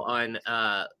show on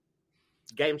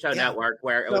Game Show Network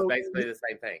where it was basically the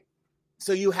same thing.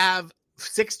 So you have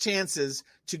 6 chances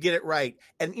to get it right.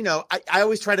 And, I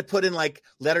always try to put in like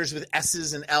letters with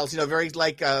S's and L's, very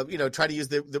like, try to use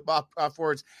the off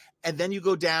words. And then you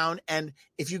go down, and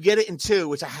if you get it in 2,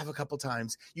 which I have a couple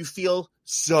times, you feel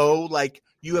so like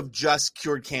you have just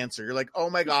cured cancer. You're like,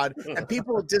 oh my God. And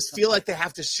people just feel like they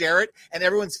have to share it. And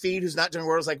everyone's feed who's not doing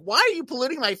Wordle is like, why are you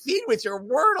polluting my feed with your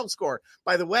Wordle score?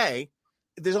 By the way,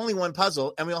 there's only one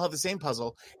puzzle and we all have the same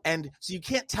puzzle. And so you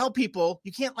can't tell people,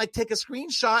 you can't like take a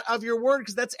screenshot of your word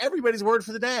because that's everybody's word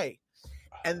for the day.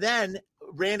 And then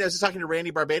Randy, I was just talking to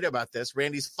Randy Barbado about this.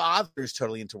 Randy's father is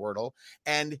totally into Wordle.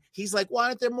 And he's like, why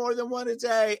aren't there more than one a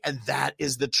day? And that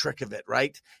is the trick of it,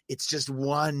 right? It's just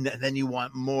one and then you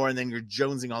want more and then you're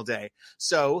jonesing all day.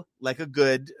 So like a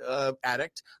good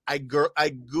addict, I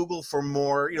Google for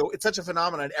more. It's such a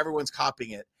phenomenon. Everyone's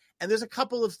copying it. And there's a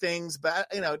couple of things, but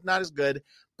not as good.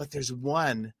 But there's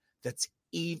one that's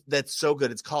so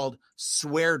good. It's called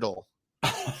Sweardle.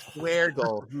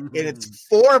 Sweardle. And it's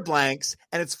 4 blanks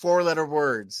and it's 4-letter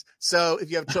words. So if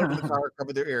you have children in the car,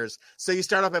 cover their ears. So you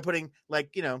start off by putting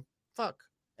like, fuck.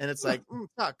 And it's like,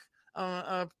 fuck.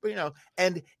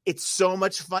 and it's so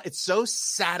much fun. It's so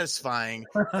satisfying.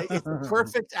 It's a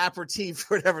perfect aperitif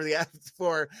for whatever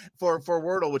for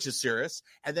Wordle, which is serious,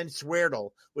 and then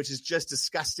Sweardle, which is just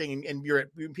disgusting. And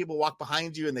people walk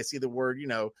behind you and they see the word,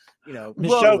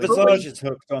 Michelle Visage is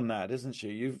hooked on that, isn't she?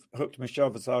 You've hooked Michelle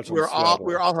Visage. We're all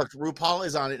hooked. RuPaul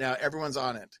is on it now. Everyone's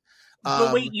on it.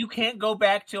 But wait, you can't go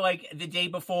back to like the day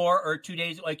before or 2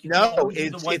 days. Like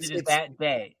it's that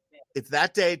day. It's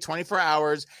that day, 24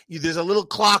 hours. There's a little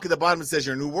clock at the bottom that says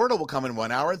your new Wordle will come in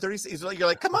 1 hour and 30 seconds. You're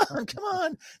like, come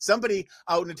on. Somebody,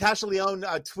 Natasha Lyonne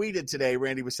tweeted today,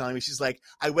 Randy was telling me, she's like,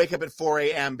 I wake up at 4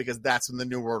 a.m. because that's when the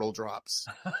new Wordle drops.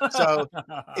 So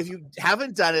if you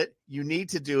haven't done it, you need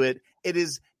to do it.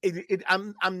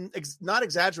 I'm not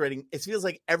exaggerating. It feels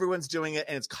like everyone's doing it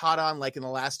and it's caught on like in the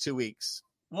last 2 weeks.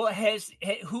 Well,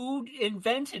 who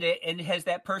invented it, and has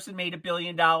that person made $1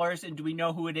 billion? And do we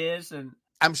know who it is? And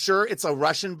I'm sure it's a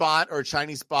Russian bot or a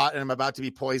Chinese bot, and I'm about to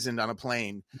be poisoned on a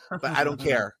plane, but I don't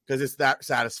care because it's that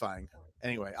satisfying.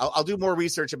 Anyway, I'll do more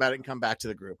research about it and come back to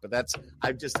the group. But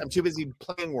I'm too busy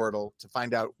playing Wordle to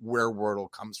find out where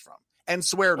Wordle comes from. And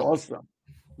Sweardle. Awesome.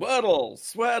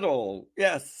 Sweardle.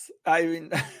 Yes. I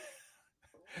mean,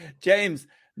 James,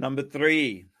 number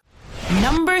 3.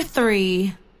 Number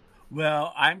 3.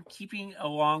 Well, I'm keeping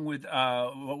along with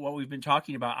what we've been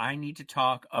talking about. I need to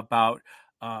talk about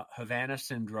Havana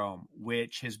syndrome,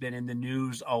 which has been in the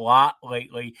news a lot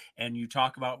lately. And you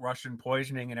talk about Russian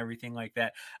poisoning and everything like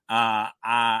that.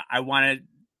 I want to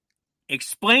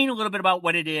explain a little bit about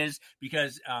what it is,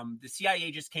 because the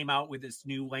CIA just came out with this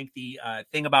new lengthy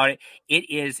thing about it. It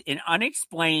is an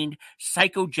unexplained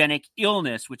psychogenic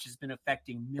illness, which has been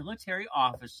affecting military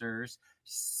officers,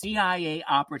 CIA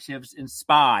operatives and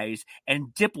spies,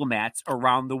 and diplomats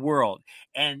around the world.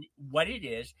 And what it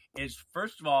is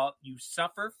first of all, you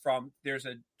suffer from, there's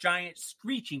a giant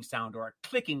screeching sound or a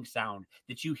clicking sound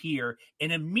that you hear,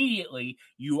 and immediately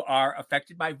you are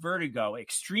affected by vertigo,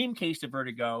 extreme case of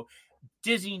vertigo,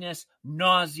 dizziness,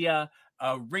 nausea,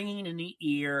 ringing in the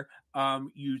ear,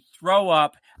 you throw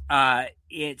up.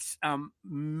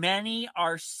 Many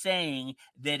are saying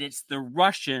that it's the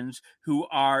Russians who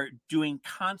are doing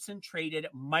concentrated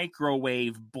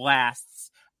microwave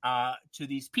blasts to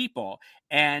these people.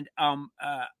 And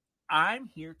I'm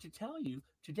here to tell you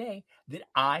today that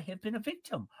I have been a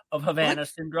victim of Havana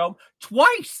syndrome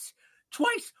twice.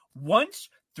 Once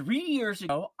 3 years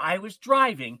ago, I was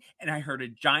driving and I heard a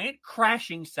giant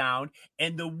crashing sound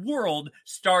and the world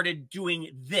started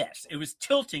doing this. It was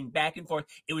tilting back and forth.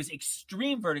 It was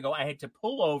extreme vertigo. I had to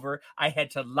pull over. I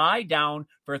had to lie down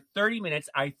for 30 minutes.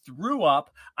 I threw up.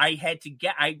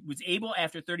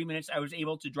 After 30 minutes, I was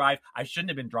able to drive. I shouldn't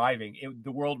have been driving.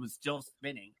 The world was still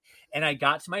spinning. And I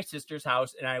got to my sister's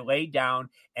house and I laid down.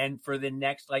 And for the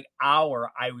next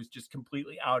hour, I was just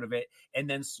completely out of it. And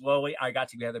then slowly I got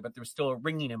together, but there was still a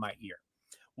ringing in my ear.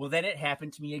 Well, then it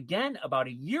happened to me again about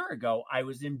a year ago. I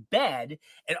was in bed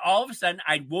and all of a sudden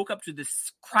I woke up to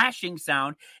this crashing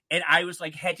sound and I was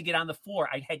had to get on the floor.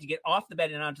 I had to get off the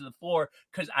bed and onto the floor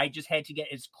because I just had to get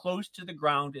as close to the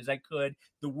ground as I could.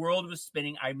 The world was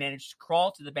spinning. I managed to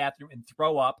crawl to the bathroom and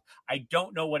throw up. I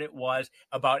don't know what it was.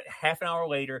 About half an hour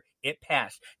later, it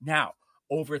passed. Now,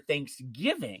 over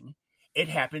Thanksgiving, it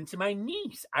happened to my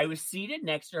niece. I was seated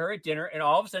next to her at dinner, and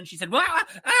all of a sudden she said,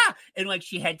 and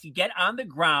she had to get on the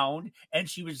ground, and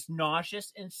she was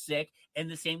nauseous and sick, and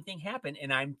the same thing happened.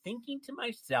 And I'm thinking to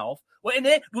myself, then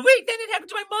it happened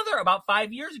to my mother about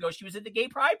 5 years ago. She was at the Gay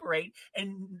Pride Parade,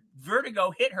 and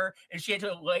vertigo hit her, and she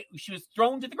was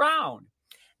thrown to the ground.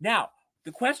 Now,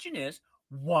 the question is,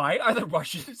 why are the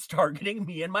Russians targeting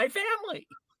me and my family?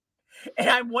 And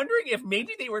I'm wondering if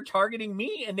maybe they were targeting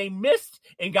me and they missed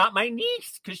and got my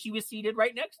niece because she was seated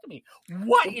right next to me.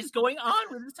 What is going on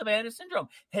with the Havana syndrome?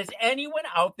 Has anyone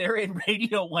out there in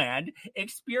Radio Land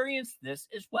experienced this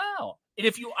as well? And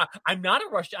if I'm not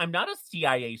a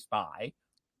CIA spy.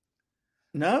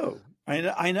 No,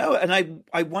 I know. And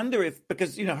I wonder if,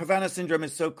 because, Havana syndrome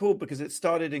is so cool because it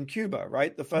started in Cuba,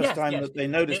 right? The first time that they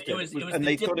noticed it. It was and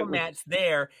the diplomats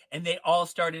there, and they all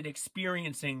started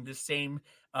experiencing the same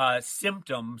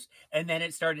symptoms, and then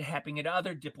it started happening at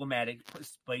other diplomatic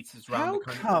places around the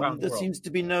country. How come there seems to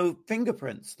be no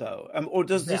fingerprints, though? Or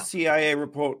does the CIA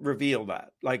report reveal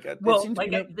that?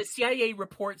 The CIA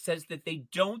report says that they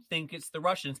don't think it's the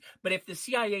Russians, but if the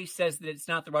CIA says that it's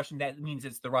not the Russians, that means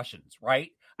it's the Russians,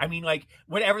 right? I mean,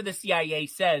 whatever the CIA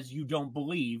says, you don't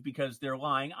believe because they're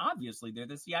lying. Obviously, they're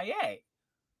the CIA.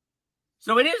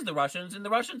 So it is the Russians, and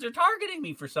the Russians are targeting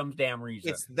me for some damn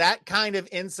reason. It's that kind of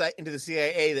insight into the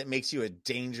CIA that makes you a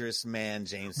dangerous man,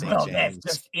 James St. Well, James.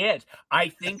 that's just it. I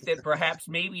think that perhaps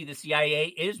maybe the CIA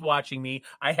is watching me.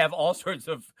 I have all sorts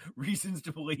of reasons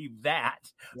to believe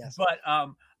that. Yes. But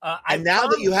and now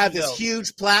that you have this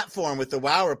huge platform with the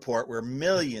Wow Report, where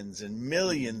millions and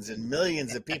millions and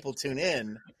millions of people tune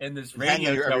in, and this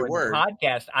radio show and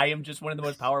podcast, I am just one of the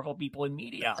most powerful people in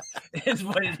media. Is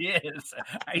what it is.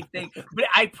 I think, but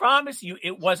I promise you,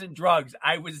 it wasn't drugs.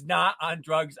 I was not on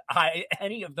drugs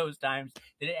any of those times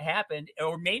that it happened,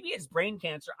 or maybe it's brain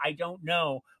cancer. I don't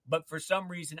know, but for some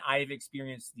reason, I have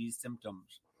experienced these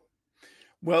symptoms.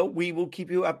 Well, we will keep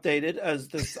you updated as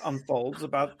this unfolds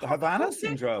about the Havana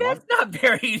syndrome. That's not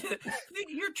very.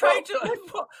 You're trying to.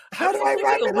 How do I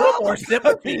wrap it up? More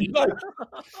sympathy.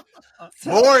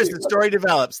 More as the story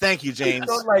develops. Thank you, James.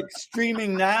 It's not like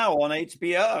streaming now on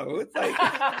HBO. It's like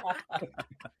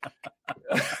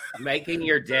making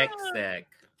your dick sick.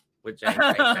 With James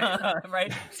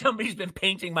right? Somebody's been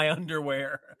painting my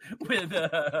underwear with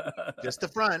just the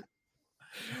front.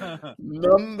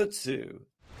 Number two.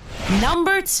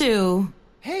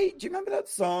 Hey, do you remember that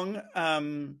song?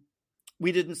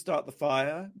 We Didn't Start the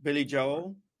Fire, Billy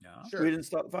Joel. No, sure. We Didn't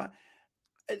Start the Fire.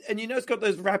 And you know, it's got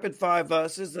those rapid fire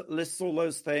verses that lists all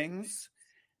those things.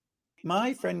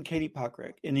 My friend Katie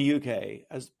Puckrick in the UK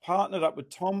has partnered up with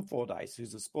Tom Fordyce,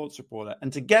 who's a sports reporter,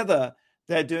 and together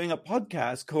they're doing a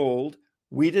podcast called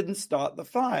We Didn't Start the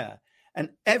Fire.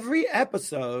 And every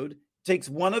episode takes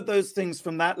one of those things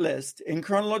from that list in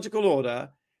chronological order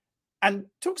and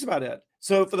talks about it.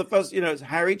 So for the first, it's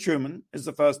Harry Truman is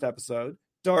the first episode,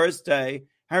 Doris Day,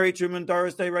 Harry Truman,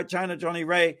 Doris Day, Red China, Johnny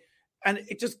Ray. And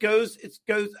it just goes,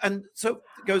 and so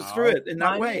it goes through it in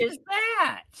that way. What is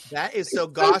that? That is so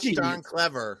gosh darn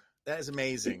clever. That is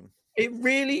amazing. It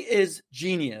really is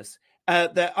genius.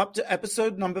 They're up to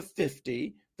episode number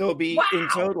 50. There'll be in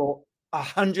total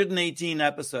 118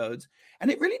 episodes.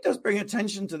 And it really does bring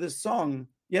attention to this song.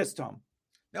 Yes, Tom.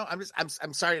 No,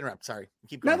 I'm sorry to interrupt. Sorry.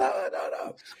 Keep going.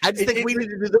 No. I just think we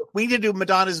need to do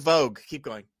Madonna's Vogue. Keep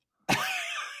going.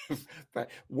 Right.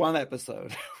 One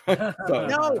episode.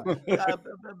 No.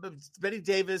 Betty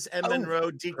Davis, Ed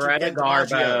Monroe, Greta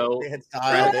Garbo. They had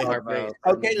style.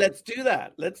 Okay, let's do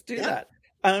that.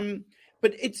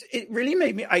 But it really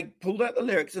made me, I pulled out the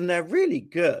lyrics and they're really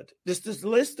good. Just this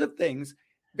list of things.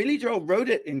 Billy Joel wrote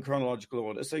it in chronological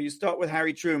order. So you start with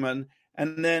Harry Truman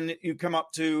and then you come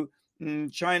up to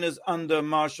China's under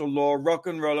martial law, rock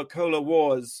and roller, Cola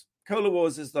Wars. Cola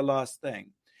Wars is the last thing.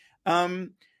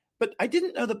 But I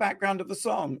didn't know the background of the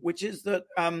song, which is that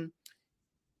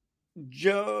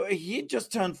Joe, he had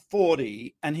just turned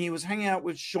 40 and he was hanging out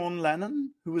with Sean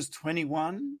Lennon, who was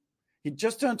 21. He'd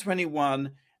just turned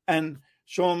 21 and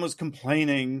Sean was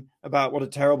complaining about what a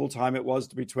terrible time it was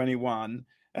to be 21.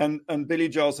 And Billy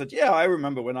Joel said, yeah, I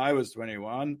remember when I was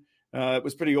 21. It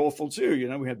was pretty awful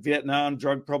too. We had Vietnam,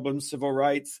 drug problems, civil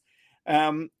rights.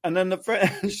 And then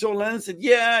Sean Lennon said,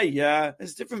 yeah,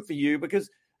 it's different for you because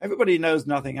everybody knows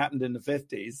nothing happened in the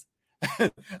 50s.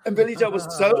 And Billy Joel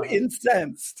was so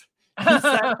incensed. He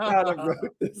sat down and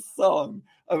wrote this song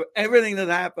of everything that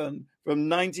happened from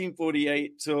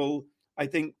 1948 till I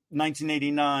think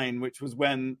 1989, which was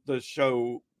when the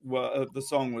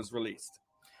song was released.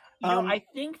 I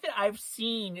think that I've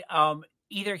seen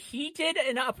either he did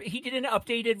an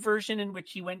updated version in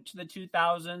which he went to the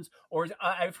 2000s, or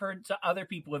I've heard other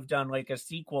people have done like a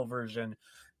sequel version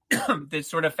that's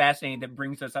sort of fascinating that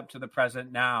brings us up to the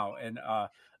present now. And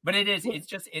but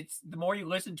it's the more you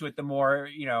listen to it, the more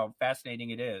fascinating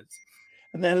it is.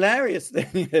 And the hilarious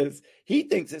thing is he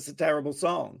thinks it's a terrible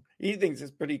song. He thinks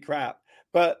it's pretty crap.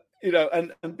 But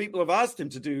and people have asked him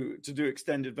to do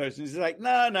extended versions. He's like,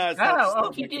 no, it's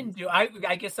not. He didn't do.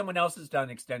 I guess someone else has done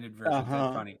extended versions.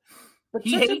 That's funny. But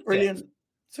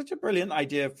such a brilliant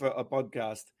idea for a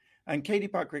podcast. And Katie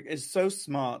Puckrick is so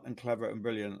smart and clever and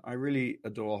brilliant. I really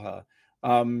adore her.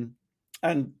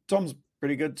 And Tom's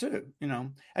pretty good too,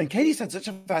 And Katie's had such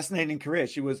a fascinating career.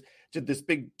 She did this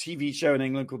big TV show in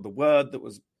England called The Word that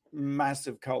was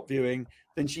massive cult viewing.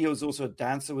 Then she was also a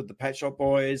dancer with the Pet Shop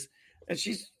Boys. And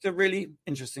she's a really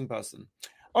interesting person.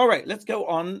 All right, let's go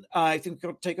on. I think we've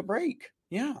got to take a break.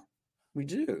 Yeah, we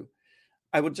do.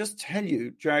 I will just tell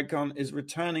you, DragCon is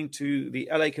returning to the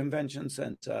LA Convention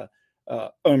Center,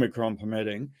 Omicron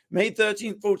permitting, May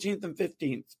 13th, 14th, and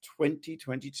 15th,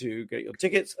 2022. Get your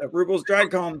tickets at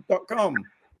RubalsDragCon.com.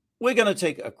 We're going to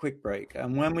take a quick break.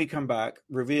 And when we come back,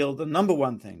 reveal the number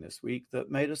one thing this week that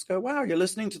made us go, wow, you're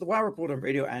listening to the Wow Report on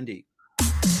Radio Andy.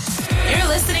 You're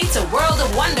listening to World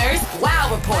of Wonders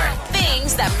Wow Report.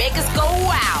 Things that make us go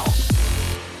wow.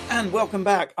 And welcome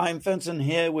back. I'm Fenton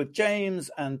here with James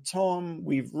and Tom.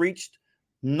 We've reached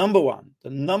number one.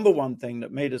 The number one thing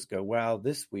that made us go, wow,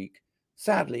 this week,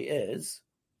 sadly, is...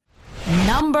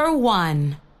 Number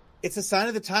one. It's a sign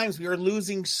of the times. We are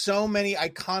losing so many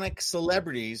iconic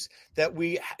celebrities that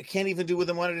we can't even do with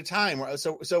them one at a time.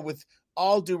 So with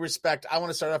all due respect, I want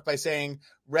to start off by saying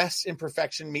rest in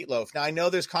perfection, Meatloaf. Now, I know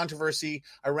there's controversy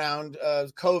around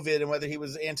COVID and whether he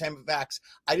was anti-vax.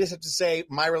 I just have to say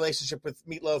my relationship with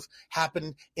Meatloaf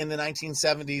happened in the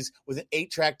 1970s with an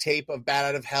 8-track tape of Bat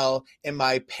Out of Hell in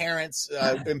my parents'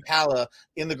 Impala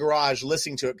in the garage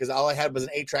listening to it because all I had was an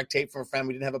 8-track tape from a friend.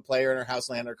 We didn't have a player in our house,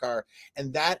 land, or car.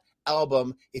 And that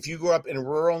album, if you grew up in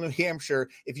rural New Hampshire,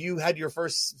 if you had your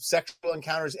first sexual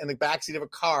encounters in the backseat of a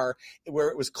car where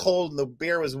it was cold and the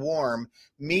beer was warm,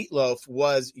 Meatloaf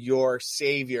was your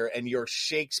savior and your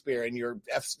Shakespeare and your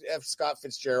F. Scott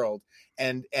Fitzgerald,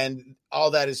 and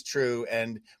all that is true.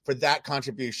 And for that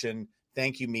contribution,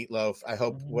 thank you, Meatloaf. I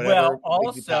hope whatever. Well,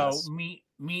 also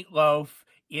Meatloaf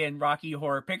in Rocky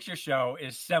Horror Picture Show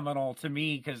is seminal to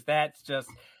me because that's just,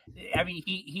 I mean,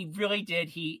 he really did.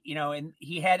 And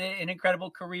he had an incredible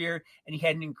career and he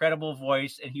had an incredible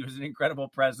voice and he was an incredible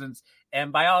presence.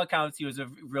 And by all accounts, he was a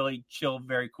really chill,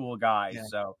 very cool guy. Yeah.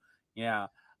 So, yeah.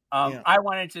 I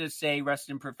wanted to say rest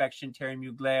in perfection,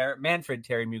 Manfred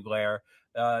Thierry Mugler,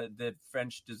 the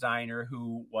French designer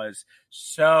who was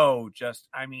so just,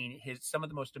 I mean, some of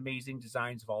the most amazing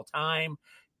designs of all time.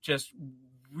 Just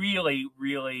really,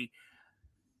 really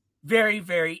very,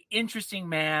 very interesting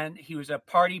man. He was a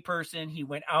party person. He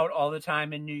went out all the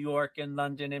time in New York and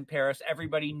London and Paris.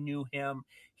 Everybody knew him.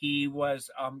 He was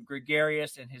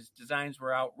gregarious and his designs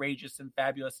were outrageous and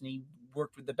fabulous. And he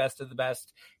worked with the best of the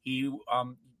best. He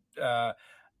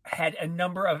had a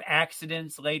number of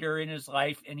accidents later in his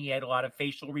life, and he had a lot of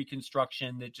facial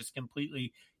reconstruction that just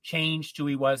completely changed who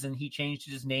he was. And he changed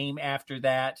his name after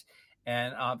that.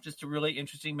 And just a really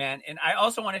interesting man. And I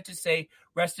also wanted to say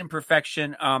rest in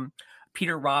perfection,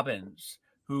 Peter Robbins,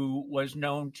 who was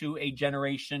known to a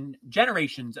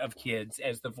generations of kids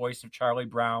as the voice of Charlie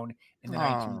Brown in the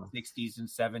 1960s and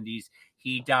 70s.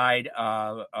 He died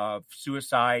of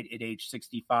suicide at age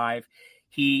 65.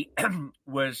 He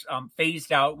was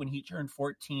phased out when he turned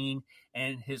 14,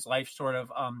 and his life sort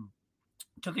of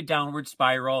took a downward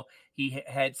spiral. He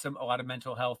had a lot of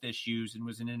mental health issues and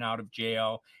was in and out of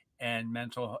jail and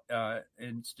mental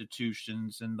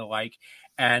institutions and the like.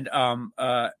 And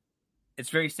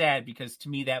it's very sad because to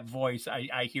me, that voice,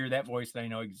 I hear that voice and I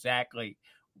know exactly,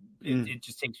 it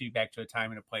just takes me back to a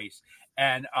time and a place.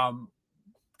 And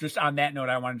just on that note,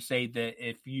 I wanted to say that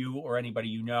if you or anybody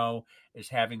you know is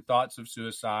having thoughts of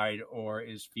suicide or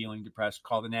is feeling depressed,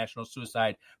 call the National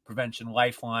Suicide Prevention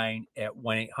Lifeline at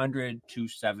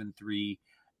 1-800-273-8255.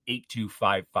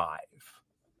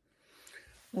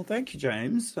 Well, thank you,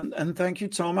 James. And thank you,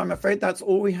 Tom. I'm afraid that's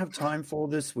all we have time for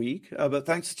this week. But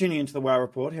thanks for tuning into the WOW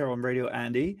Report here on Radio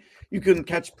Andy. You can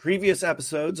catch previous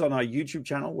episodes on our YouTube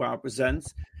channel, WOW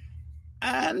Presents.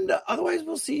 And otherwise,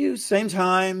 we'll see you same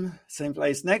time, same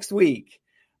place next week.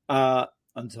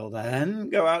 Until then,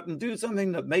 go out and do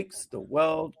something that makes the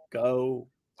world go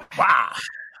wow.